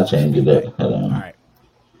 That's what I'll change it up. Hold on. All right.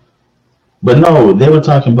 But no, they were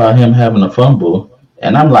talking about him having a fumble,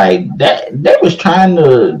 and I'm like, that they was trying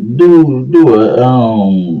to do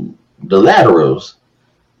the laterals.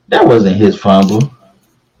 That wasn't his fumble.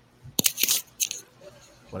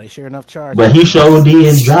 Well, they sure enough charged. But he sure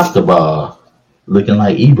did drop the ball, looking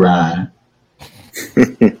like Ebron.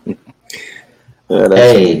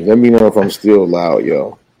 Hey, let me know if I'm still loud,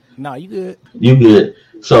 yo. No, you good. You good.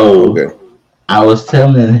 So okay. I was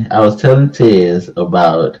telling Tez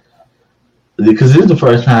about, because this is the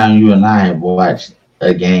first time you and I have watched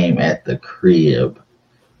a game at the crib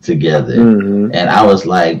together. And I was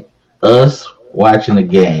like, us watching a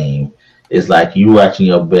game is like you watching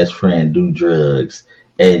your best friend do drugs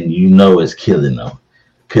and you know it's killing them.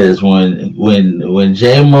 Because when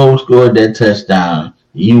J-Mo scored that touchdown,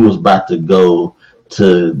 you was about to go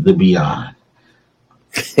to the beyond.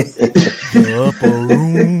 Upper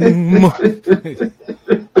room.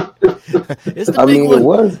 It's the big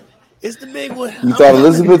one. It's the big one. You thought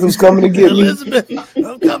Elizabeth was coming to get me? Elizabeth,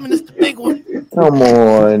 I'm coming. It's the big one. Come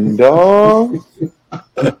on, dog.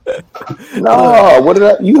 No, what did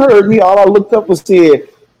I? You heard me. All I looked up was said,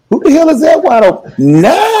 "Who the hell is that wide open?"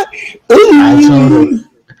 Nah.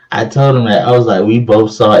 I told him that. I was like, we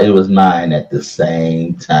both saw it was 9 at the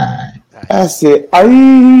same time. I said,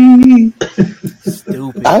 "Aye."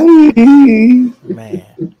 Stupid. Aye. Man.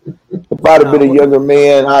 If I'd have been a younger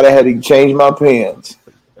man, I'd have had to change my pants.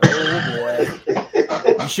 Oh boy.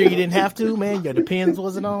 You sure you didn't have to, man? Your depends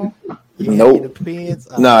wasn't on? Nope. Depends.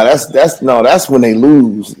 No, that's when they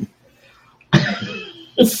lose.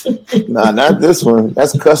 Nah, not this one.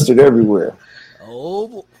 That's custard everywhere.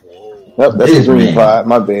 Oh, Yep, that's the green pie.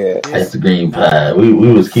 My bad. That's the green pie. We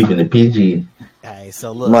was keeping the PG. Hey,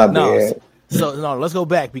 so look, my bad. So let's go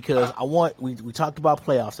back because we talked about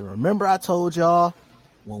playoffs, and remember I told y'all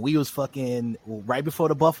when we was right before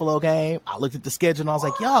the Buffalo game, I looked at the schedule and I was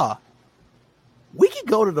like, y'all, we could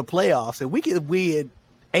go to the playoffs and we could win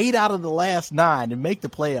 8 out of the last 9 and make the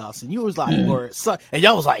playoffs. And you was like, and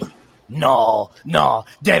y'all was like, no,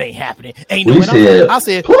 that ain't happening. Ain't no. I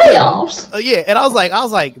said playoffs. Yeah, and I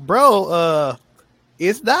was like, bro,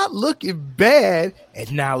 it's not looking bad.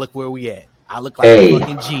 And now look where we at. I look like a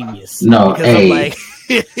fucking genius. No, I'm like,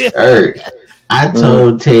 Eric, I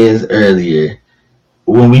told Tez earlier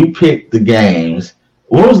when we picked the games.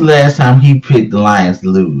 When was the last time he picked the Lions to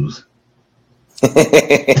lose?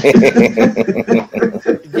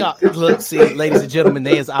 Y'all, look, see, ladies and gentlemen,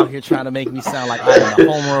 they is out here trying to make me sound like I'm a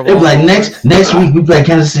homer of all. Like next week we play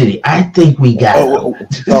Kansas City. I think we got him.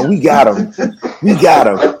 Oh, we got him. We got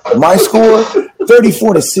him. My score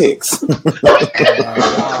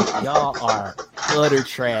 34-6. Y'all are utter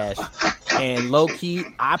trash. And low key,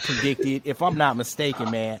 I predicted, if I'm not mistaken,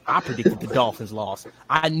 man, I predicted the Dolphins lost.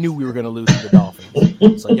 I knew we were gonna lose to the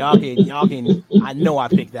Dolphins. So y'all can. I know I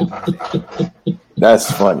picked that one.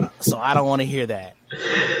 That's funny. So I don't want to hear that.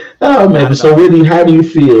 Oh man! So Whitney, how do you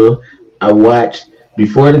feel? I watched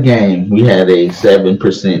before the game. We had a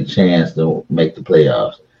 7% chance to make the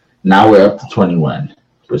playoffs. Now we're up to 21%.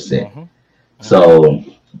 Mm-hmm. So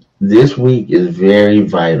this week is very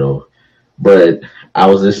vital. But I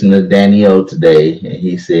was listening to Danny O today, and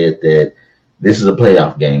he said that this is a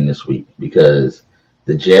playoff game this week because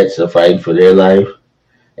the Jets are fighting for their life,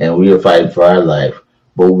 and we are fighting for our life.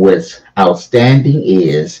 But what's outstanding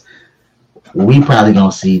is we probably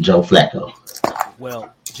gonna see Joe Flacco.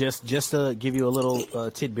 Well, just to give you a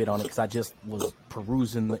little tidbit on it, because I just was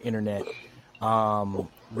perusing the internet.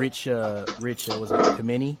 Rich was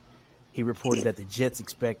Kameni. He reported that the Jets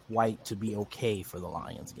expect White to be okay for the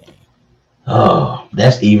Lions game. Oh,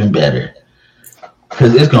 that's even better.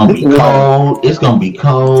 Because it's gonna be cold. It's gonna be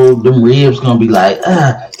cold. Them ribs gonna be like,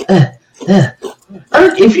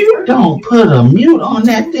 If you don't put a mute on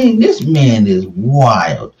that thing, this man is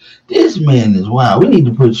wild. This man is wild. We need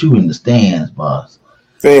to put you in the stands, boss.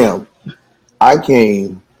 Fam, I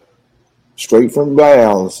came straight from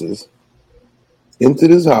dialysis into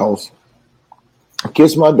this house,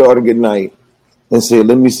 kissed my daughter goodnight, and said,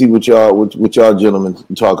 "Let me see what y'all gentlemen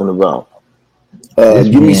talking about.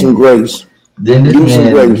 Give me some grace." Then this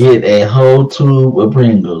man get a whole tube of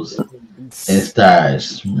Pringles and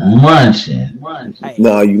starts munching.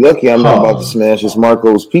 No, you lucky I'm not about to smash this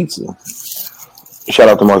Marco's Pizza. Shout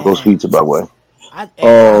out to Marco's Pizza, by the way.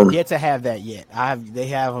 I've yet to have that yet. They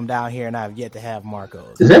have them down here, and I've yet to have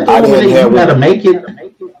Marco's. Is that the way you gotta make it?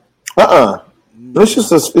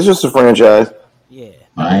 It's just a franchise. Yeah.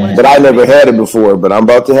 But I never had it before, but I'm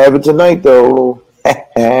about to have it tonight, though.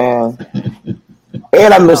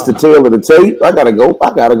 And I missed the tail of the tape. I gotta go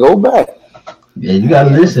back. Yeah, you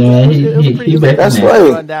gotta listen, man. That's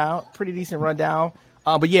right. Pretty decent rundown.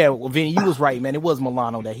 But yeah, well, Vinny, you was right, man. It was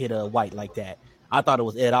Milano that hit a White like that. I thought it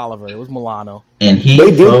was Ed Oliver. It was Milano. And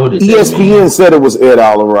ESPN said it was Ed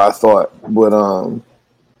Oliver, I thought. But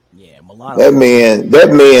yeah, Milano. That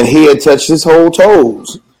man head touched his whole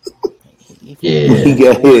toes. He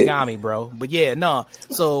got hit. Got me, bro. But yeah, no.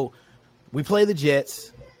 So we play the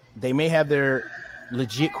Jets. They may have their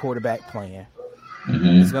legit quarterback playing.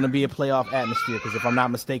 Mm-hmm. It's going to be a playoff atmosphere because if I'm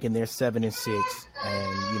not mistaken, they're 7-6,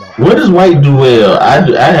 and what does White do well? I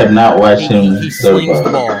have not watched him. He slings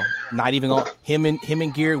the ball. Not even on him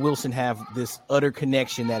and Garrett Wilson have this utter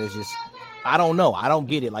connection that is just I don't know. I don't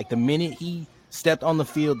get it. Like the minute he stepped on the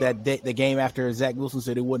field the game after Zach Wilson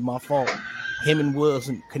said it wasn't my fault, him and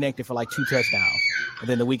Wilson connected for like 2 touchdowns, and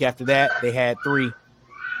then the week after that they had 3,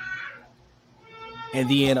 and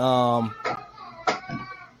then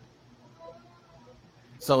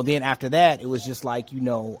so then after that, it was just like,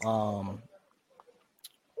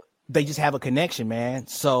 they just have a connection, man.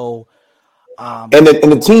 So And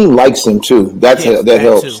the team likes him too. That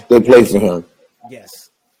helps. Too. They play for him.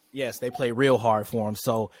 Yes, they play real hard for him.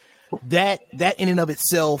 So that in and of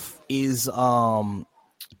itself is the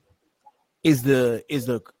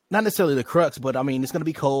not necessarily the crux, but I mean it's going to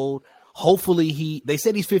be cold. Hopefully they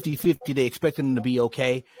said he's 50-50. They expect him to be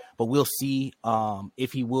okay, but we'll see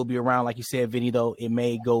if he will be around. Like you said, Vinny, though, it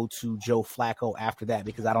may go to Joe Flacco after that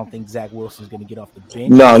because I don't think Zach Wilson's going to get off the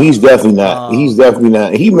bench. No, he's definitely not. He's definitely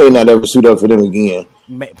not. He may not ever suit up for them again.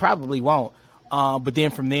 Probably won't. But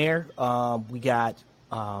then from there, we got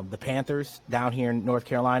the Panthers down here in North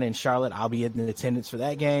Carolina and Charlotte. I'll be in attendance for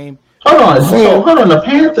that game. Hold on. The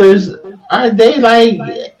Panthers, are they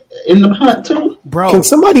like in the hunt too? Bro, can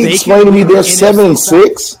somebody explain to me they're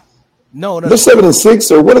 7-6? No. They're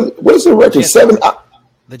 7-6, or what is the record?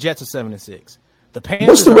 The Jets are 7-6. The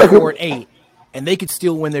Panthers are 4-8, and they could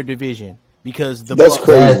still win their division because the That's Bucks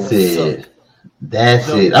crazy. That's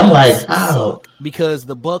it. I'm like, how? Because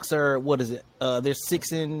the Bucks are they're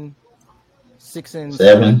 6-7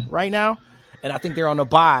 right now, and I think they're on a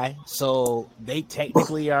bye, so they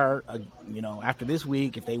technically are. After this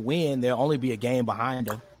week, if they win, they'll only be a game behind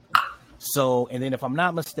them. So, and then if I'm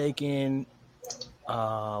not mistaken,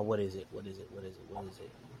 what is it?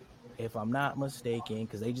 If I'm not mistaken,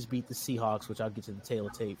 because they just beat the Seahawks, which I'll get to the tail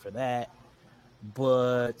of tape for that.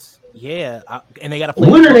 But yeah, and they got to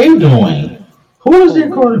play. What are they doing? Who is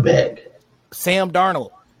their quarterback? Sam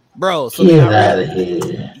Darnold, bro. So get out of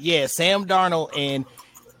here. Yeah, Sam Darnold, and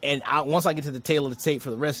once I get to the tail of the tape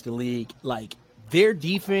for the rest of the league, like their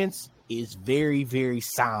defense is very, very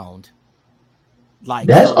sound. Like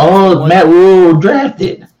that's all Matt Rule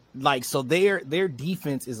drafted. Like so, their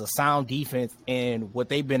defense is a sound defense, and what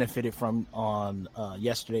they benefited from on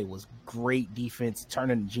yesterday was great defense,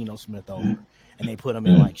 turning Geno Smith over, and they put him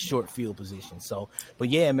in like short field position. So, but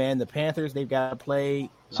yeah, man, the Panthers they've got to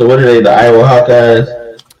play. So what are they? The Iowa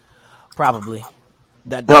Hawkeyes? Probably.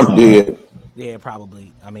 Probably. Yeah,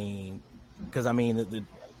 probably. I mean, because the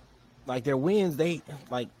like their wins, they're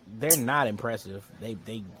not impressive.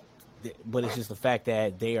 But it's just the fact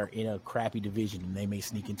that they are in a crappy division and they may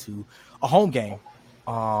sneak into a home game.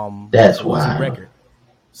 That's why record.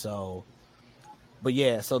 So, but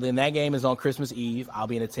yeah, so then that game is on Christmas Eve. I'll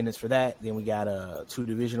be in attendance for that. Then we got 2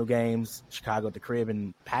 divisional games: Chicago at the Crib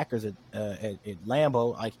and Packers at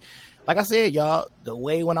Lambeau. Like I said, y'all, the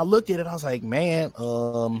way when I looked at it, I was like, man,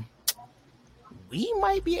 we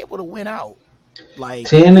might be able to win out. Like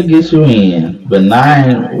 10 to get you in, but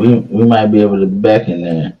 9 we might be able to be back in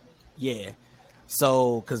there. Yeah.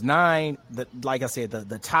 So, because 9, like I said,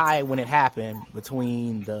 the tie when it happened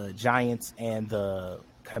between the Giants and the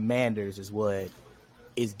Commanders is what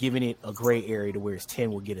is giving it a gray area to where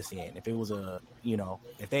 10 will get us in. If it was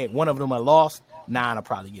if they had one of them had lost, 9 will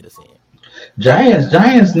probably get us in.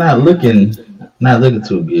 Giants not looking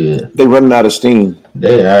too good. They running out of steam.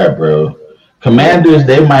 They are, bro. Commanders,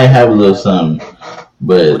 they might have a little something.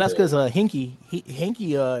 But that's because Hinkie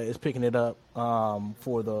is picking it up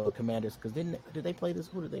for the Commanders. Because did they play this?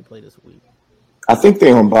 Who did they play this week? I think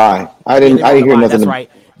they're on bye. I didn't hear nothing. That's right.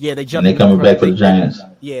 Yeah, they jumped. And they coming back for the Giants.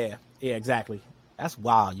 Yeah, exactly. That's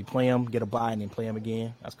wild. You play them, get a bye, and then play them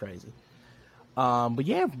again. That's crazy. But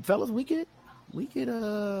yeah, fellas, we could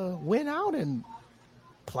win out in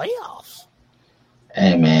playoffs.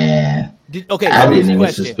 Hey man. I didn't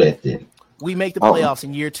even suspect it. We make the playoffs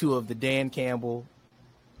in year 2 of the Dan Campbell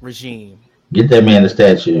regime. Get that man a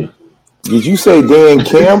statue. Did you say Dan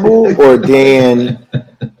Campbell or Dan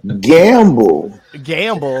Gamble?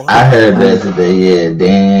 Gamble. I heard that today. Yeah,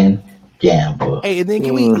 Dan Gamble. Hey, and then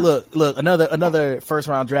can we look another first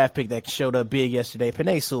round draft pick that showed up big yesterday?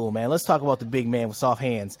 Penei Sewell, man. Let's talk about the big man with soft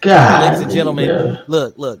hands. God, ladies and gentlemen, yeah.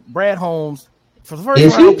 look. Brad Holmes for the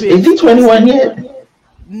first round pick. Is he 21 yet?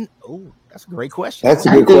 Oh, that's a great question. That's a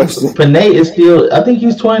good question. Penei is still. I think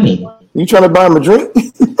he's 20. You trying to buy him a drink?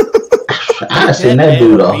 I seen that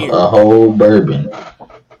dude a whole bourbon.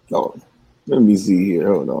 Oh, let me see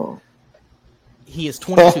here. Hold on. He is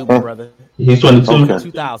 22, my brother. He's 22. Okay.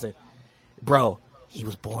 2000. Bro, he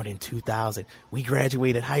was born in 2000. We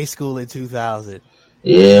graduated high school in 2000.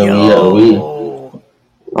 Yeah, we I'm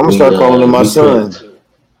gonna start calling him my son.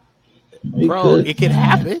 Bro, it can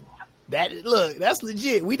happen. That's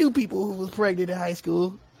legit. We knew people who was pregnant in high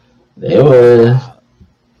school. It was.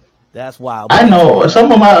 That's wild. I know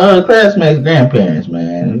some of my classmates' grandparents,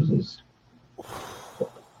 man. It was just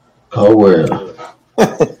cold world.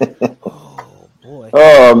 Oh boy.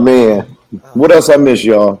 Oh man. What else I missed,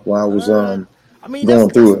 y'all, while I was going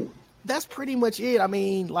through it? That's pretty much it. I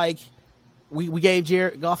mean, like we gave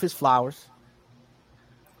Jared Goff his flowers.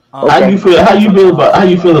 How you feel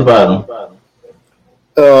about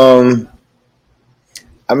him?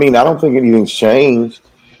 I mean, I don't think anything's changed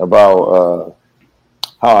about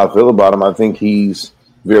how I feel about him. I think he's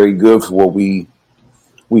very good for what we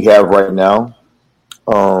have right now.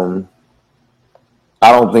 I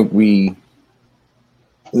don't think we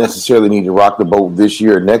necessarily need to rock the boat this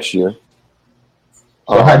year or next year.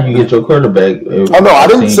 So how do you get your quarterback? Oh no, I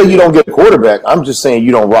didn't say you don't get a quarterback. I'm just saying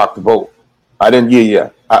you don't rock the boat. I didn't. Yeah.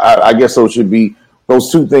 I guess those should be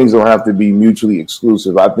those two things. Don't have to be mutually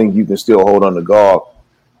exclusive. I think you can still hold on to golf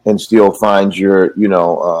and still find your.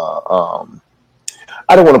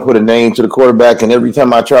 I don't want to put a name to the quarterback, and every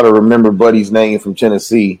time I try to remember Buddy's name from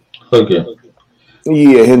Tennessee, Hooker.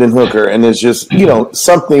 Yeah, Hendon Hooker, and it's just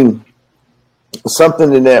something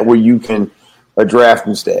in that where you can. A draft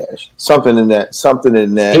and stash, something in that.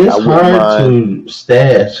 It's I hard to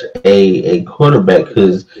stash a quarterback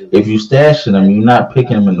because if you stash them, you're not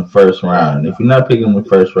picking them in the first round. If you're not picking them in the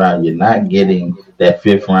first round, you're not getting that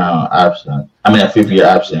fifth round option. I mean, that 5th year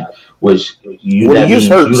option, which he gets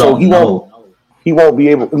hurt, you so he won't be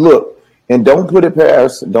able to look. And don't put it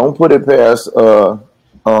past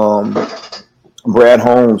Brad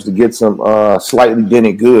Holmes to get some slightly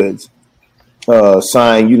dented goods.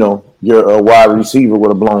 Sign, you're a wide receiver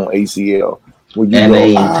with a blown ACL. And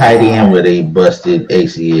a tight end with a busted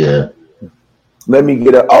ACL. Let me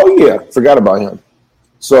get forgot about him.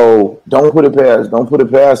 So don't put it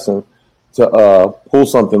past him to pull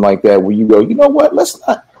something like that where you go, you know what? Let's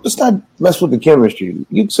not mess with the chemistry.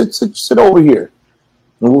 You sit over here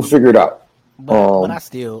and we'll figure it out. But I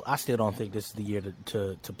still don't think this is the year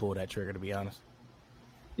to pull that trigger, to be honest.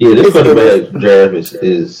 Yeah, this quarterback draft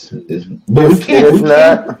is but we can't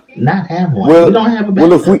not have one. We don't have a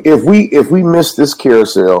backup. Well, if we miss this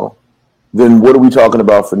carousel, then what are we talking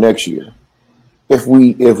about for next year? If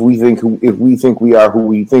we think we are who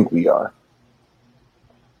we think we are,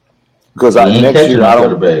 because next year I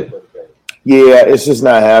don't. Yeah, it's just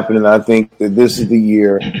not happening. I think that this is the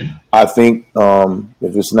year. I think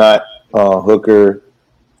if it's not Hooker,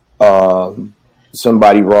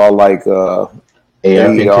 somebody raw like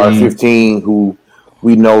AR-15, who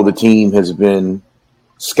we know the team has been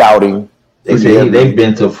scouting. They say they've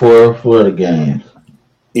been to four the games.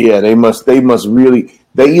 Yeah, they must really.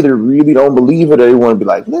 They either really don't believe it or they want to be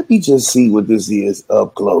like, let me just see what this is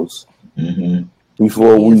up close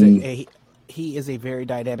before he is a very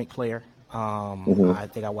dynamic player. I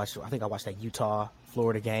think I watched that Utah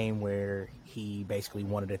Florida game where he basically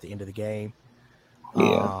won it at the end of the game.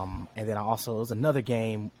 Yeah. And then it was another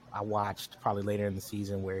game I watched probably later in the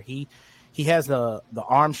season where he has the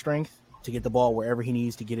arm strength to get the ball wherever he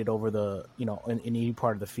needs to get it over the, in any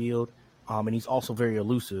part of the field. And he's also very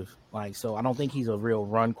elusive. So I don't think he's a real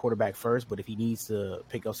run quarterback first, but if he needs to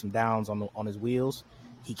pick up some downs on his wheels,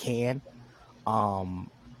 he can.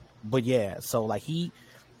 But yeah, so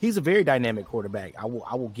he's a very dynamic quarterback. I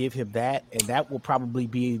will give him that, and that will probably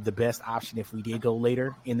be the best option if we did go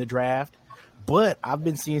later in the draft. But I've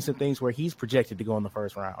been seeing some things where he's projected to go in the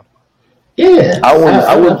first round. Yeah,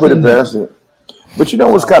 I wouldn't put it past it. But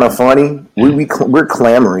what's kind of funny? We're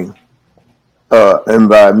clamoring, and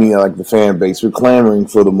by me, like the fan base, we're clamoring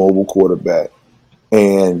for the mobile quarterback.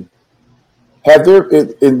 And have there,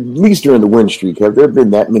 at least during the win streak, have there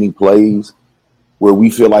been that many plays where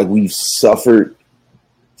we feel like we've suffered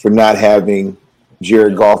for not having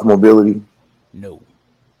Jared Goff mobility? No.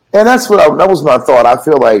 And that was my thought. I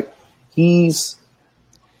feel like he's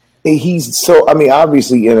so. I mean,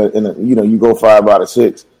 obviously, in a you go 5 out of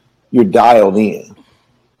 6, you're dialed in.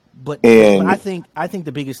 But I think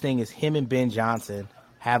the biggest thing is him and Ben Johnson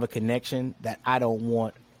have a connection that I don't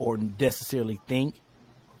want or necessarily think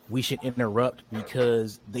we should interrupt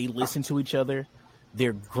because they listen to each other.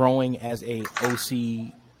 They're growing as a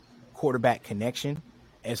OC quarterback connection.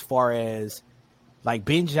 As far as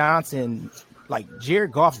Ben Johnson,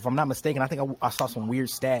 Jared Goff, if I'm not mistaken, I think I saw some weird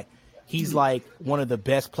stat. He's one of the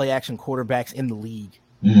best play action quarterbacks in the league.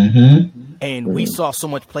 Mm-hmm. And we saw so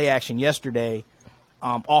much play action yesterday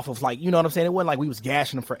off of you know what I'm saying? It wasn't like we was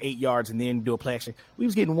gashing him for 8 yards and then do a play action. We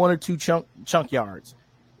was getting 1 or 2 chunk yards,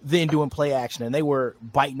 then doing play action. And they were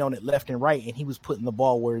biting on it left and right, and he was putting the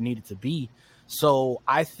ball where it needed to be. So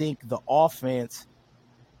I think the offense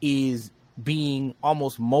is being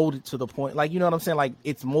almost molded to the point, you know what I'm saying?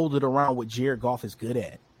 It's molded around what Jared Goff is good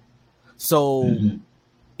at. So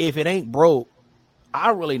if it ain't broke,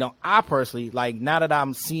 I really don't. I personally, now that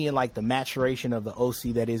I'm seeing the maturation of the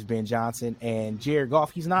OC that is Ben Johnson and Jared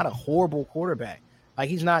Goff, he's not a horrible quarterback.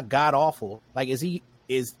 He's not god awful. Does he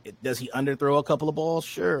underthrow a couple of balls?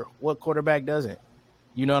 Sure. What quarterback doesn't?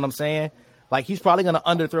 You know what I'm saying? He's probably going to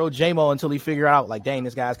underthrow J-Mo until he figure out, dang,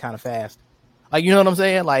 this guy's kind of fast. You know what I'm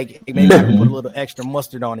saying? Maybe I can put a little extra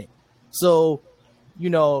mustard on it. So,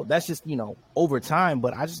 that's just, over time.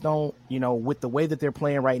 But I just don't, with the way that they're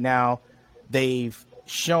playing right now, they've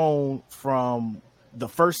shown from the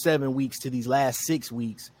first 7 weeks to these last 6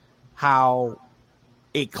 weeks how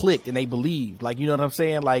it clicked and they believed. Like, you know what I'm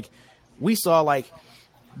saying? Like, we saw, like,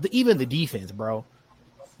 even the defense, bro.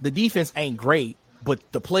 The defense ain't great, but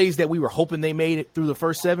the plays that we were hoping they made it through the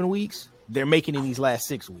first 7 weeks, they're making in these last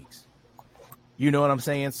 6 weeks. You know what I'm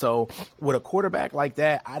saying? So with a quarterback like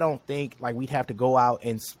that, I don't think like we'd have to go out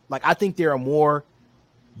and like, I think there are more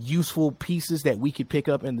useful pieces that we could pick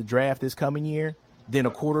up in the draft this coming year than a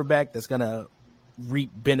quarterback that's going to reap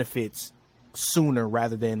benefits sooner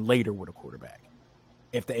rather than later with a quarterback.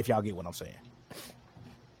 If y'all get what I'm saying.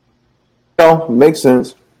 No, makes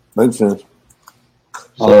sense. Makes sense.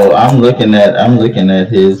 So I'm looking at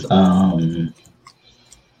his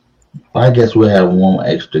I guess we'll have one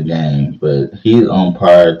extra game, but he's on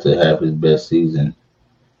par to have his best season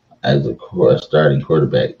as a starting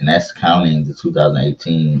quarterback, and that's counting the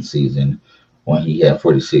 2018 season when he had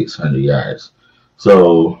 4,600 yards.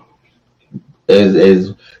 So,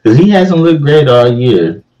 because he hasn't looked great all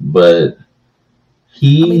year, but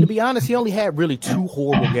to be honest, he only had really 2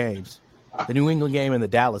 horrible games: the New England game and the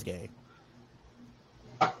Dallas game.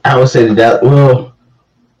 I would say that. Well,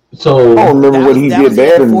 so I don't remember what he did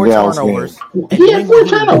bad in the Dallas game. He had 4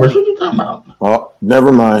 turnovers. What are you talking about? Oh,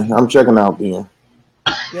 never mind. I'm checking out there.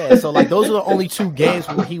 Yeah, so like those are the only 2 games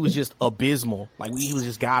where he was just abysmal. Like he was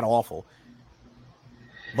just god awful.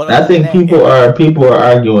 But I think people are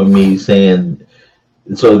arguing with me saying,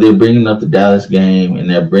 so they're bringing up the Dallas game and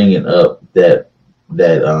they're bringing up that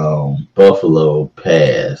Buffalo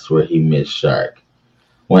pass where he missed Shark,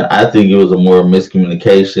 when I think it was a more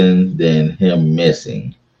miscommunication than him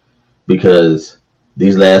missing, because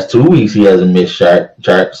these last 2 weeks he hasn't missed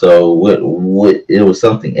Shark. So what it was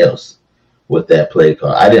something else with that play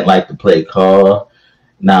call. I didn't like the play call.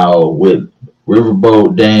 Now with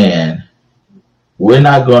Riverboat Dan, we're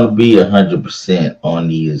not going to be 100% on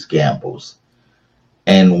these gambles.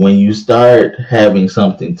 And when you start having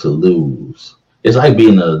something to lose, it's like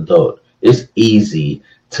being an adult. It's easy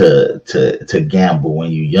to gamble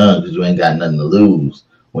when you're young because you ain't got nothing to lose.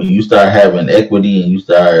 When you start having equity and you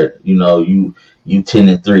start, you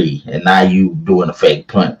 10-3, and now you doing a fake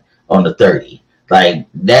punt on the 30, like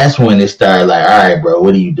that's when it started. Like, all right, bro,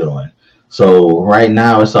 what are you doing? So right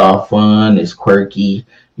now it's all fun, it's quirky.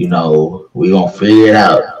 We gonna figure it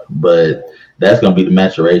out, but that's gonna be the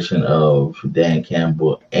maturation of Dan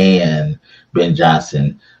Campbell and Ben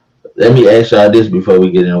Johnson. Let me ask y'all this before we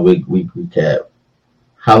get in a week recap.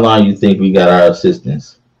 How long you think we got our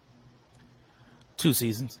assistants? 2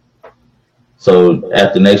 seasons. So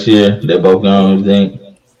after next year, they're both gone. You think?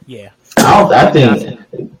 Yeah. I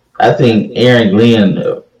think Aaron Glenn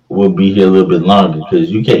will be here a little bit longer because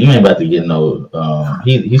you ain't about to get no.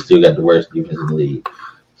 He still got the worst defense in the league.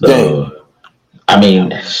 So, damn. I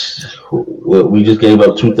mean, we just gave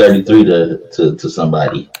up 233 to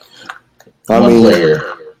somebody. One player.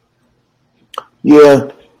 Yeah,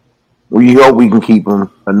 we hope we can keep them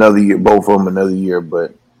another year, both of them another year.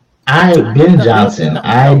 But Ben Johnson,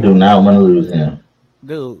 I do not want to lose him.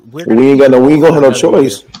 Dude, we ain't gonna have no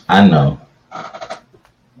choice. I know.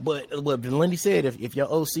 But what Lindy said, if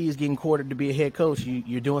your OC is getting courted to be a head coach,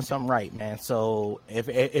 you're doing something right, man. So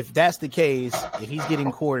if that's the case, if he's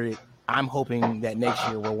getting courted, I'm hoping that next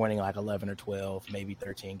year we're winning like 11 or 12, maybe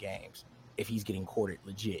 13 games. If he's getting courted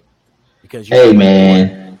legit, because you're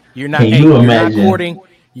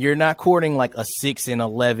not courting like a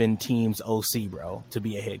 6-11 team's OC, bro, to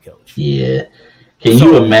be a head coach. Yeah. Can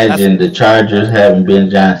you imagine the Chargers having Ben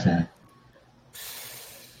Johnson?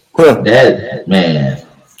 That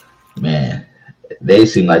man, they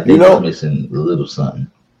seem like they're missing a little something.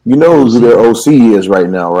 You know who their OC is right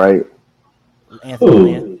now, right?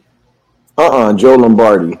 Anthony Joe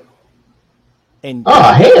Lombardi.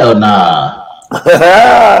 Hell nah.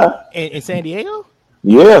 in San Diego?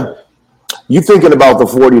 Yeah. You thinking about the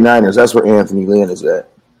 49ers. That's where Anthony Lynn is at.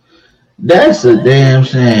 That's a damn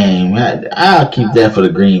shame. I'll keep that for the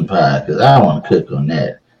green pie because I want to cook on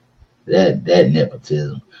that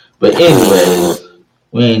nepotism. But anyways,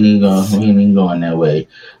 we ain't even going that way.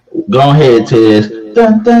 Go ahead, Tez.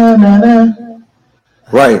 Dun, dun, dun, dun.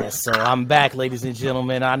 Right. So I'm back, ladies and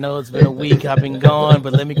gentlemen. I know it's been a week. I've been gone,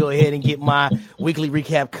 but let me go ahead and get my weekly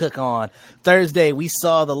recap cook on. Thursday, we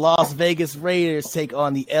saw the Las Vegas Raiders take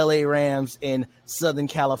on the LA Rams in Southern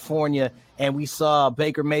California, and we saw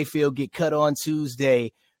Baker Mayfield get cut on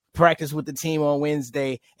Tuesday, practice with the team on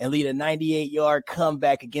Wednesday, and lead a 98-yard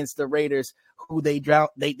comeback against the Raiders, who they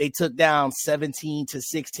took down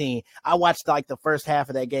 17-16. I watched like the first half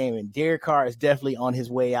of that game, and Derek Carr is definitely on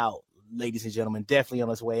his way out. ladies and gentlemen, definitely on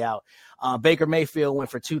his way out. Baker Mayfield went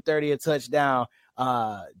for 230, a touchdown.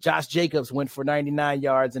 Josh Jacobs went for 99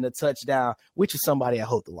 yards and a touchdown, which is somebody I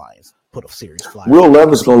hope the Lions put a serious flyer. Will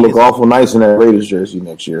Levis gonna look awful nice in that Raiders jersey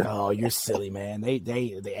next year. Oh, you're silly, man.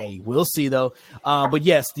 Hey, we'll see though. But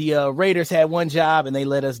yes, the Raiders had one job and they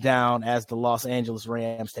let us down as the Los Angeles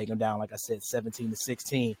Rams take them down, like I said,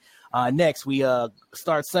 17-16. Next, we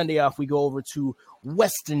start Sunday off. We go over to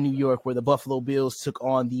Western New York, where the Buffalo Bills took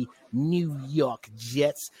on the New York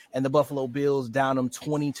Jets, and the Buffalo Bills down them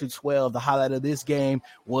 20-12. The highlight of this game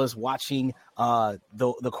was watching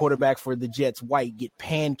the quarterback for the Jets, White, get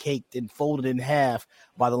pancaked and folded in half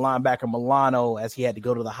by the linebacker Milano as he had to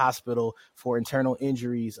go to the hospital for internal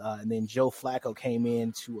injuries. And then Joe Flacco came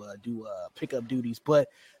in to do pickup duties. But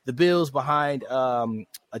the Bills, behind a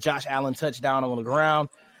Josh Allen touchdown on the ground,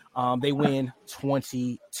 they win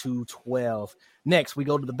 20-12. Next, we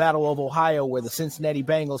go to the Battle of Ohio, where the Cincinnati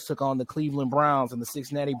Bengals took on the Cleveland Browns, and the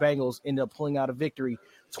Cincinnati Bengals ended up pulling out a victory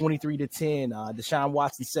 23-10. Deshaun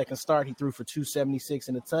Watson's second start, he threw for 276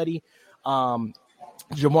 and a tutty.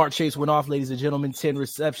 Jamar Chase went off, ladies and gentlemen, 10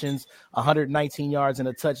 receptions, 119 yards and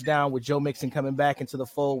a touchdown, with Joe Mixon coming back into the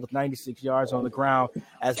fold with 96 yards on the ground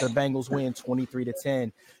as the Bengals win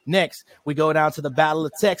 23-10. Next, we go down to the Battle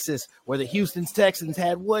of Texas, where the Houston Texans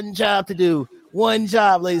had one job to do. One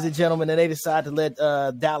job, ladies and gentlemen, and they decided to let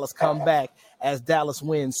Dallas come back as Dallas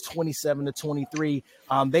wins 27-23.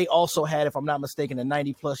 They also had, if I'm not mistaken, a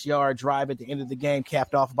 90-plus yard drive at the end of the game,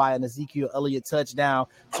 capped off by an Ezekiel Elliott touchdown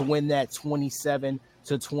to win that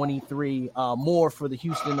 27-23. More for the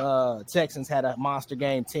Houston Texans had a monster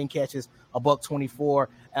game, 10 catches, $124,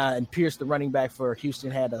 and Pierce, the running back for Houston,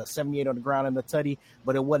 had a 78 on the ground in the tutty,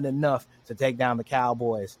 but it wasn't enough to take down the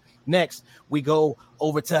Cowboys. Next, we go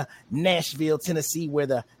over to Nashville, Tennessee, where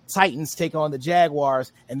the Titans take on the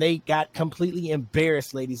Jaguars, and they got completely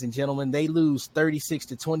embarrassed, ladies and gentlemen. They lose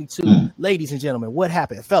 36-22. Ladies and gentlemen, what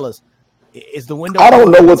happened? Fellas, is the window? I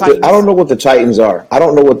don't know what the Titans are. I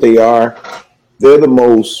don't know what they are. They're the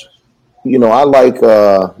most, I like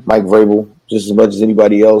Mike Vrabel just as much as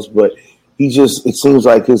anybody else, but it seems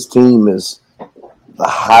like his team is the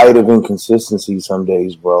height of inconsistency some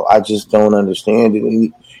days, bro. I just don't understand it.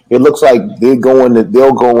 And it looks like they'll go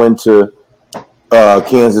into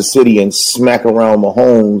Kansas City and smack around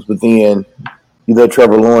Mahomes, but then you let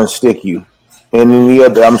Trevor Lawrence stick you. And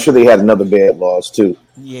then I'm sure they had another bad loss too.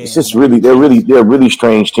 Yeah, it's just they're a really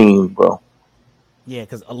strange team, bro. Yeah,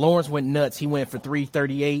 because Lawrence went nuts. He went for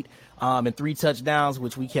 338 and 3 touchdowns,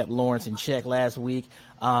 which we kept Lawrence in check last week.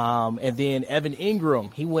 And then Evan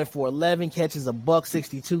Ingram, he went for 11 catches,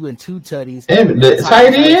 $162 and 2 tutties. The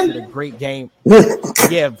tight end? A great game.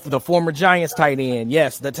 Yeah, the former Giants tight end.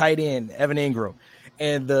 Yes, the tight end, Evan Ingram.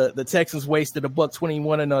 And the Texans wasted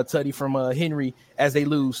 $121 and a tutty from Henry as they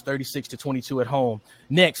lose 36-22 at home.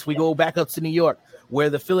 Next, we go back up to New York,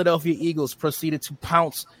 where the Philadelphia Eagles proceeded to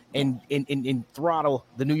pounce and throttle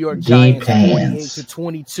the New York Giants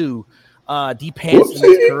 48-22. D Pants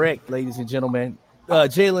is correct, ladies and gentlemen.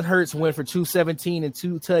 Jalen Hurts went for 217 and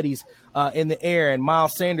 2 tutties in the air, and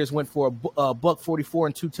Miles Sanders went for a $144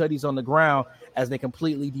 and 2 tutties on the ground as they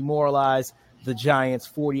completely demoralized the Giants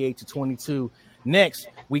 48-22. Next,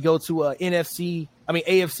 we go to AFC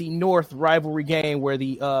North rivalry game, where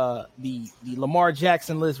the Lamar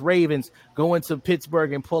Jackson-less Ravens go into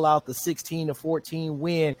Pittsburgh and pull out the 16-14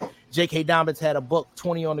 win. J.K. Dobbins had a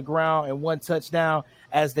 $120 on the ground and 1 touchdown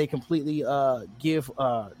as they completely give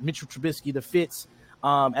Mitchell Trubisky the fits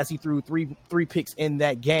as he threw three picks in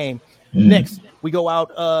that game. Next, we go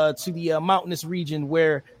out to the mountainous region,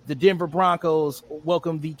 where the Denver Broncos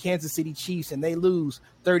welcome the Kansas City Chiefs, and they lose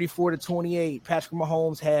 34-28. Patrick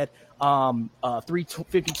Mahomes had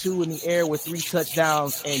 352 in the air with 3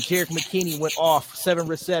 touchdowns, and Jerick McKinney went off 7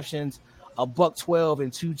 receptions, $112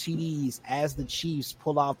 and 2 TDs as the Chiefs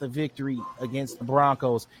pull out the victory against the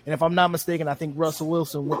Broncos. And if I'm not mistaken, I think Russell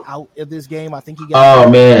Wilson went out of this game. I think he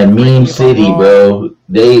got Meme City, bro.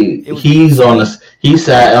 He's on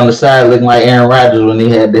the side looking like Aaron Rodgers when he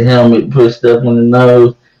had the helmet pushed up on the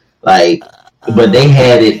nose. But they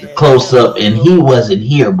had it close up and he wasn't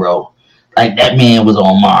here, bro. Like, that man was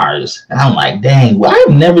on Mars. And I'm like, dang, I've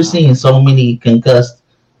never seen so many concussed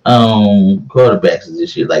quarterbacks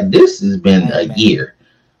this year. Like, this has been a year,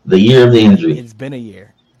 the year of the injury. It's been a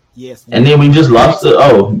year. Yes. And then we just lost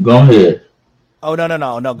go ahead. Oh,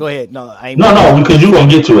 no, go ahead. No, because you're gonna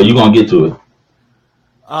get to it.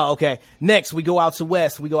 Okay. Next, we go out to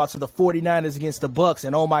West. We go out to the 49ers against the Bucks.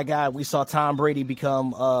 And, oh, my God, we saw Tom Brady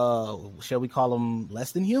become, shall we call him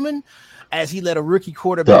less than human? As he let a rookie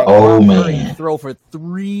quarterback throw for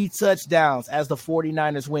 3 touchdowns as the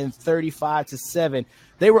 49ers win 35-7.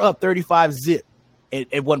 They were up 35-0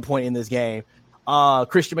 at one point in this game.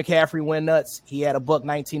 Christian McCaffrey went nuts. He had a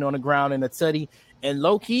 $119 on the ground and a tutty. And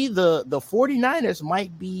low-key, the 49ers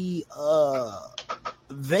might be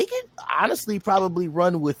they could honestly probably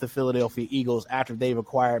run with the Philadelphia Eagles after they've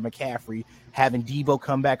acquired McCaffrey, having Debo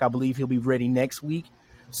come back. I believe he'll be ready next week.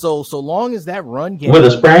 So long as that run game with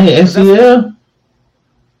a sprained MCL.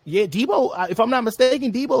 Yeah, Debo, if I'm not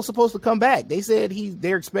mistaken, Debo's supposed to come back. They said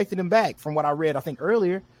they're expecting him back from what I read, I think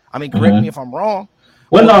earlier. I mean, correct me if I'm wrong.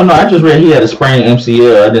 Well, no, I just read he had a sprained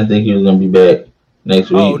MCL. I didn't think he was going to be back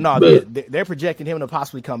next week. Oh, no, they're projecting him to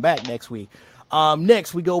possibly come back next week.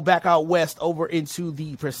 Next, we go back out west over into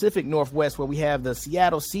the Pacific Northwest where we have the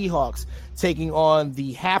Seattle Seahawks taking on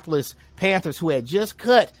the hapless Panthers who had just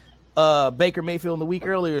cut Baker Mayfield in the week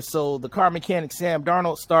earlier. So the car mechanic Sam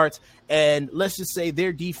Darnold starts, and let's just say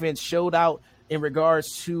their defense showed out in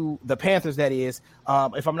regards to the Panthers, that is.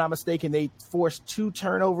 If I'm not mistaken, they forced 2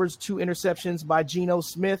 turnovers, 2 interceptions by Geno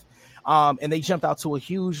Smith. And they jumped out to a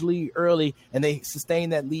huge lead early, and they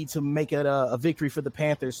sustained that lead to make it a victory for the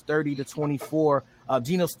Panthers, 30-24.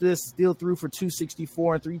 Geno Smith still threw for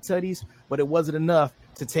 264 and 3 tutties, but it wasn't enough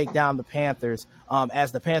to take down the Panthers.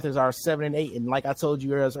 As the Panthers are 7-8, and like I told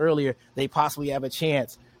you earlier, they possibly have a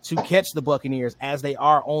chance to catch the Buccaneers, as they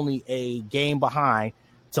are only a game behind.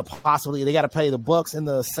 To possibly, they got to play the Bucs and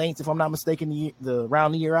the Saints, if I'm not mistaken, the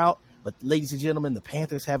round the year out. But ladies and gentlemen, the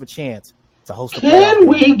Panthers have a chance to host. Can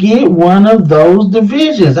we get one of those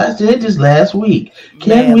divisions? I said this last week.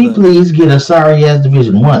 Can we please get a sorry ass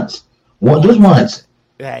division once? Just once.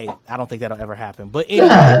 Hey, I don't think that'll ever happen. But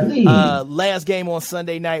anyway, last game on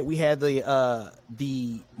Sunday night, we had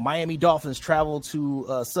the Miami Dolphins travel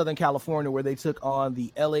to Southern California, where they took on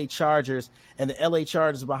the LA Chargers, and the LA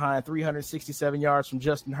Chargers behind 367 yards from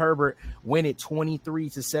Justin Herbert win it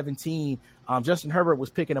 23-17. Justin Herbert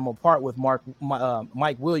was picking them apart with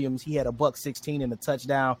Mike Williams. He had a $116 and a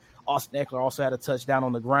touchdown. Austin Eckler also had a touchdown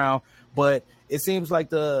on the ground. But it seems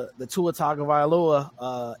like the Tua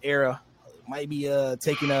Tagovailoa era might be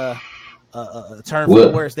taking a turn for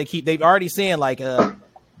the worse. They've already saying like the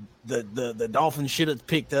Dolphins should have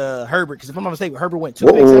picked Herbert, because if I'm not mistaken, Herbert went 2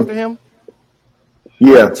 picks after him.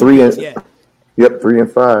 Yeah, 3 and Yep, 3 and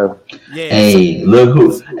 5. Yeah. Hey, look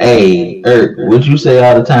who. Hey, Eric, what you say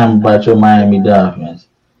all the time about your Miami Dolphins?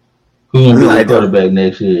 Who gonna be the quarterback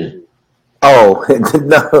next year? Oh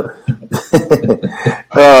no,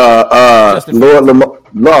 Lord Lamar.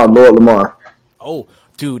 No, Lord Lamar. Oh,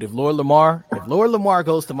 dude, if Lord Lamar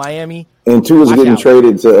goes to Miami, and Tua's getting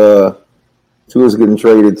traded to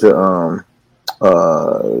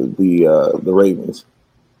the Ravens.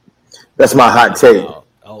 That's my hot take.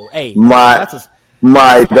 Hey,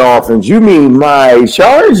 my Dolphins. You mean my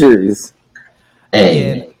Chargers?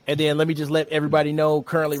 Hey. And then let me just let everybody know,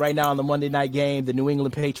 currently right now in the Monday night game, the New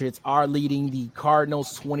England Patriots are leading the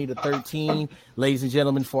Cardinals 20-13. Ladies and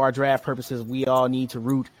gentlemen, for our draft purposes, we all need to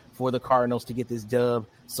root for the Cardinals to get this dub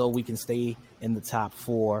so we can stay in the top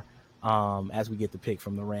 4 as we get the pick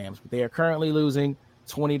from the Rams. But they are currently losing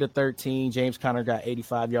 20-13. James Conner got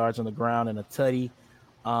 85 yards on the ground and a tutty.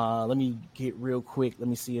 Let me get real quick. Let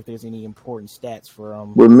me see if there's any important stats for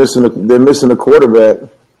They're missing a quarterback.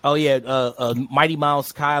 Oh yeah, Mighty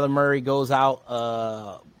Mouse Kyler Murray goes out.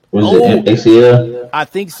 Was it ACL? I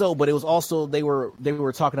think so, but it was also they were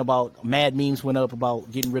talking about mad memes went up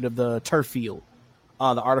about getting rid of the turf field,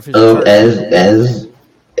 the artificial. As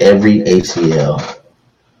every ACL.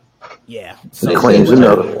 Yeah, so claims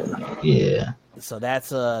another one. Yeah. So that's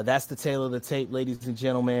the tale of the tape, ladies and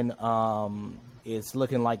gentlemen. It's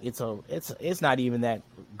looking like it's not even that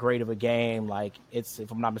great of a game. Like it's, if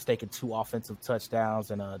I'm not mistaken, 2 offensive touchdowns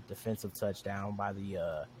and a defensive touchdown by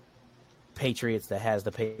the Patriots that has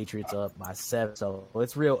the Patriots up by 7. So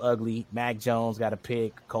it's real ugly. Mac Jones got a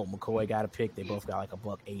pick. Colt McCoy got a pick. They both got like a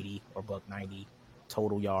 $180 or $190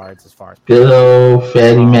 total yards as far as. Good old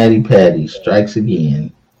Fatty Matty Patty strikes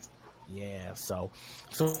again. Yeah.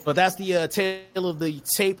 But that's the tale of the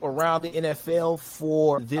tape around the NFL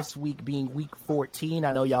for this week, being week 14.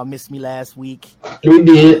 I know y'all missed me last week. We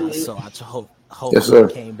did. So I hope yes, you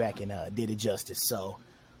came back and did it justice. So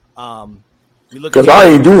because I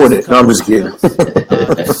ain't doing it. No, I'm just kidding.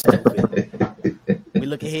 We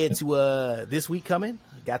look ahead to this week coming.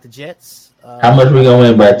 Got the Jets. How much we gonna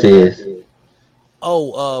win by, Tez?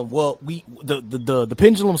 Well, the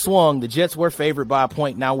pendulum swung. The Jets were favored by a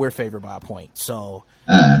point. Now we're favored by a point. So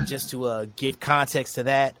just to give context to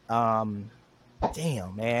that, damn,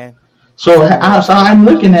 man. So I'm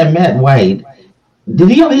looking at Matt White. Did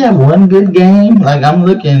he only have one good game? Like I'm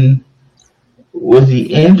looking. Was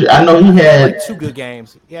he injured? I know he had like 2 good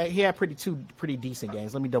games. Yeah, he had two pretty decent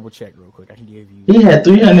games. Let me double check real quick. I can give you. He had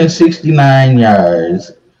 369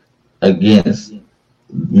 yards against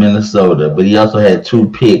Minnesota, but he also had 2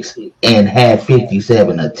 picks and had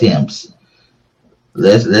 57 attempts.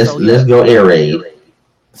 Let's go air raid.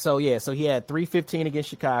 So he had 315 against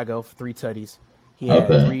Chicago for 3 tutties. He had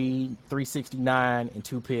 369 and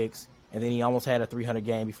 2 picks, and then he almost had a 300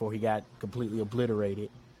 game before he got completely obliterated.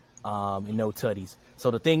 And no tutties.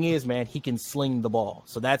 So the thing is, man, he can sling the ball.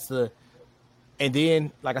 So that's and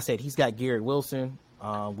then, like I said, he's got Garrett Wilson.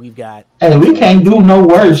 We've got. Hey, we can't do no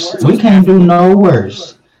worse. We can't do no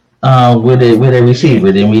worse with a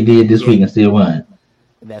receiver than we did this week and still won.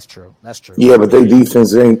 That's true. Yeah, but their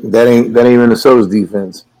defense ain't Minnesota's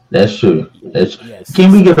defense. That's true. Yes.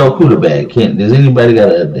 Can we get Okuda back? Does anybody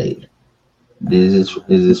got an update? Is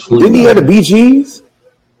this flu? Didn't he have the BGs?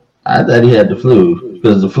 I thought he had the flu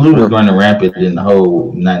because the flu is running rampant in the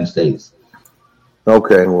whole United States.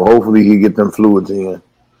 Okay, well, hopefully he get them fluids in.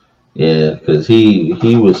 Yeah, because he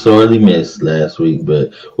was sorely missed last week.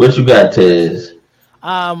 But what you got, Tez?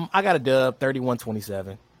 I got a dub,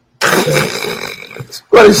 31-27.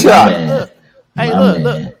 What a shot!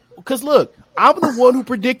 Look, because look, I'm the one who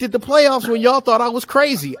predicted the playoffs when y'all thought I was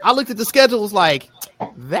crazy. I looked at the schedule, was like,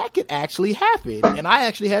 that could actually happen, and I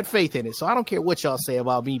actually had faith in it. So I don't care what y'all say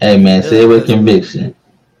about me. Hey man, say it with conviction,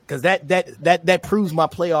 because that proves my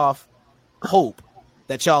playoff hope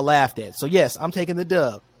that y'all laughed at. So yes, I'm taking the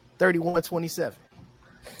dub, 31-27.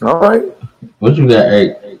 All right, what you got,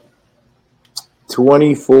 Eric?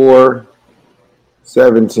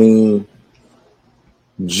 24-17.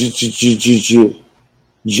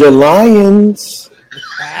 Lions.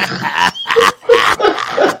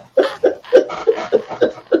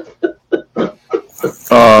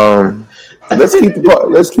 Let's keep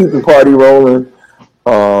the party rolling.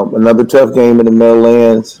 Another tough game in the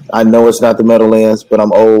Meadowlands. I know it's not the Meadowlands, but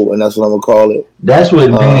I'm old, and that's what I'm gonna call it. That's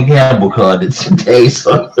what Dan Campbell called it today.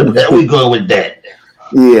 So we going with that.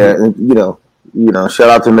 Yeah, and you know,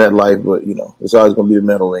 shout out to MetLife, but it's always gonna be the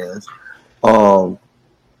Meadowlands.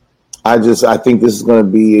 I think this is gonna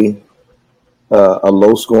be a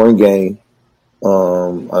low scoring game.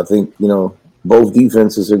 I think both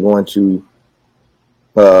defenses are going to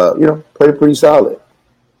play pretty solid,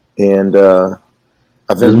 and I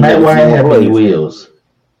think does Matt White have any wheels?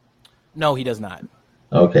 No, he does not.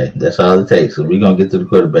 Okay, that's all it takes. So we're gonna get to the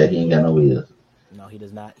quarterback. He ain't got no wheels. No, he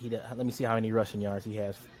does not. Let me see how many rushing yards he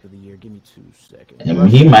has for the year. Give me 2 seconds. And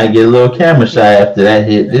he might get a little camera shy after that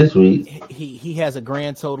hit this week. He has a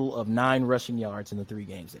grand total of 9 rushing yards in the 3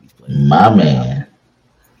 games that he's played. My man.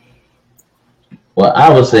 Well, I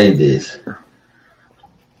will say this.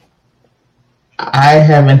 I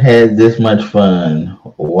haven't had this much fun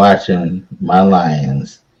watching my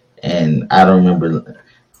Lions, and I don't remember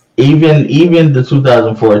even the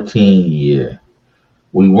 2014 year.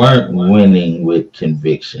 We weren't winning with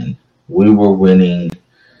conviction. We were winning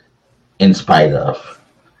in spite of.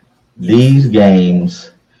 These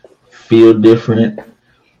games feel different.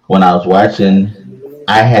 When I was watching,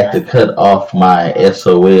 I had to cut off my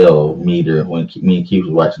SOL meter when me and Keith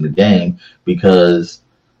was watching the game because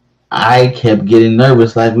I kept getting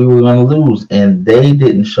nervous like we were going to lose, and they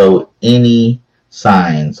didn't show any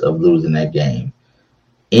signs of losing that game.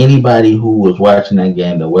 Anybody who was watching that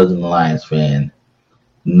game that wasn't a Lions fan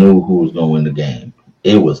knew who was going to win the game.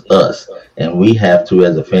 It was us, and we have to,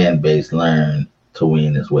 as a fan base, learn to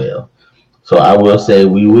win as well. So I will say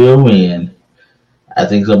we will win. I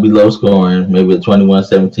think it's going to be low scoring, maybe a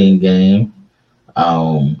 21-17 game.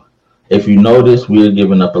 If you notice, we're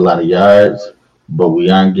giving up a lot of yards, but we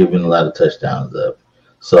aren't giving a lot of touchdowns up.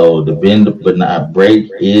 So the bend but not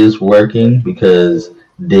break is working because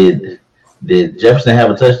did Jefferson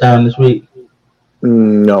have a touchdown this week?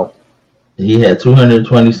 No. He had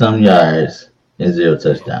 220-some yards and 0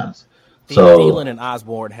 touchdowns. So Thielen and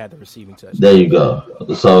Osborne had the receiving touchdown. There you go.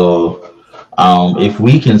 So if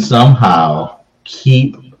we can somehow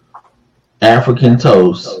keep African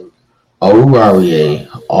Toast Oruwariye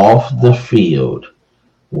off the field,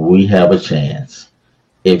 we have a chance.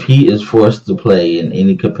 If he is forced to play in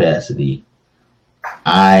any capacity,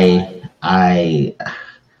 Vinny's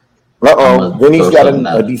got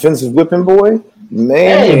a defensive whipping boy.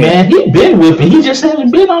 Man. Hey man, he been whipping. He just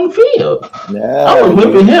hasn't been on the field. I was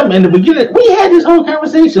whipping him in the beginning. We had this whole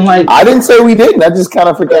conversation. Like I didn't say we didn't. I just kind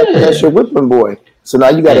of forgot that's your whipping boy. So now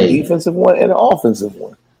you got a defensive one and an offensive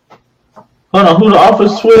one. Hold on, who the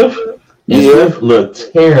offense? Swift? And Yeah. Swift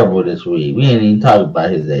looked terrible this week. We ain't even talking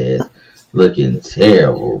about his ass. Looking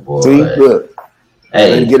terrible, boy. See, look.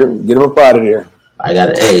 Hey, get him up out of there. I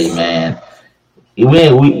got man. We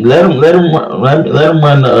let him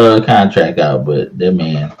run the contract out, but that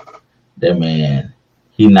man,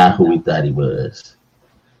 he not who we thought he was.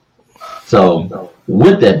 So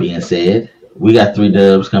with that being said, we got 3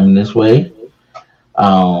 dubs coming this way.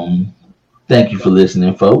 Thank you for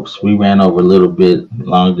listening, folks. We ran over a little bit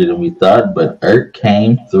longer than we thought, but Irk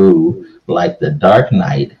came through like the Dark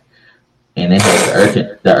Knight, and it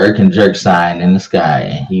had the Irk and Jerk sign in the sky,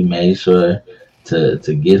 and he made sure to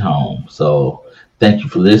get home. So thank you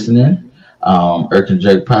for listening. Irk and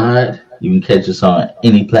Jerk Pod. You can catch us on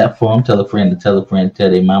any platform. Tell a friend to tell a friend,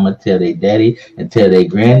 tell their mama, tell their daddy, and tell their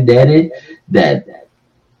granddaddy that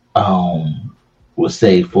was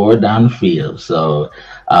saved forward down the field. So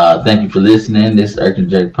thank you for listening. This is Irk and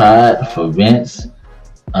Jerk Pod for Vince,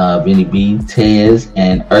 Vinnie B, Tez,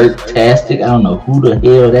 and Irk-tastic. I don't know who the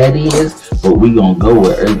hell that is, but we gonna go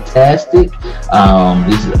with Irk-tastic.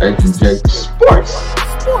 This is Irk and Jerk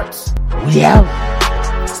Sports. We out.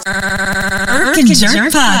 Irk and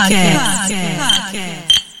Jerk Podcast.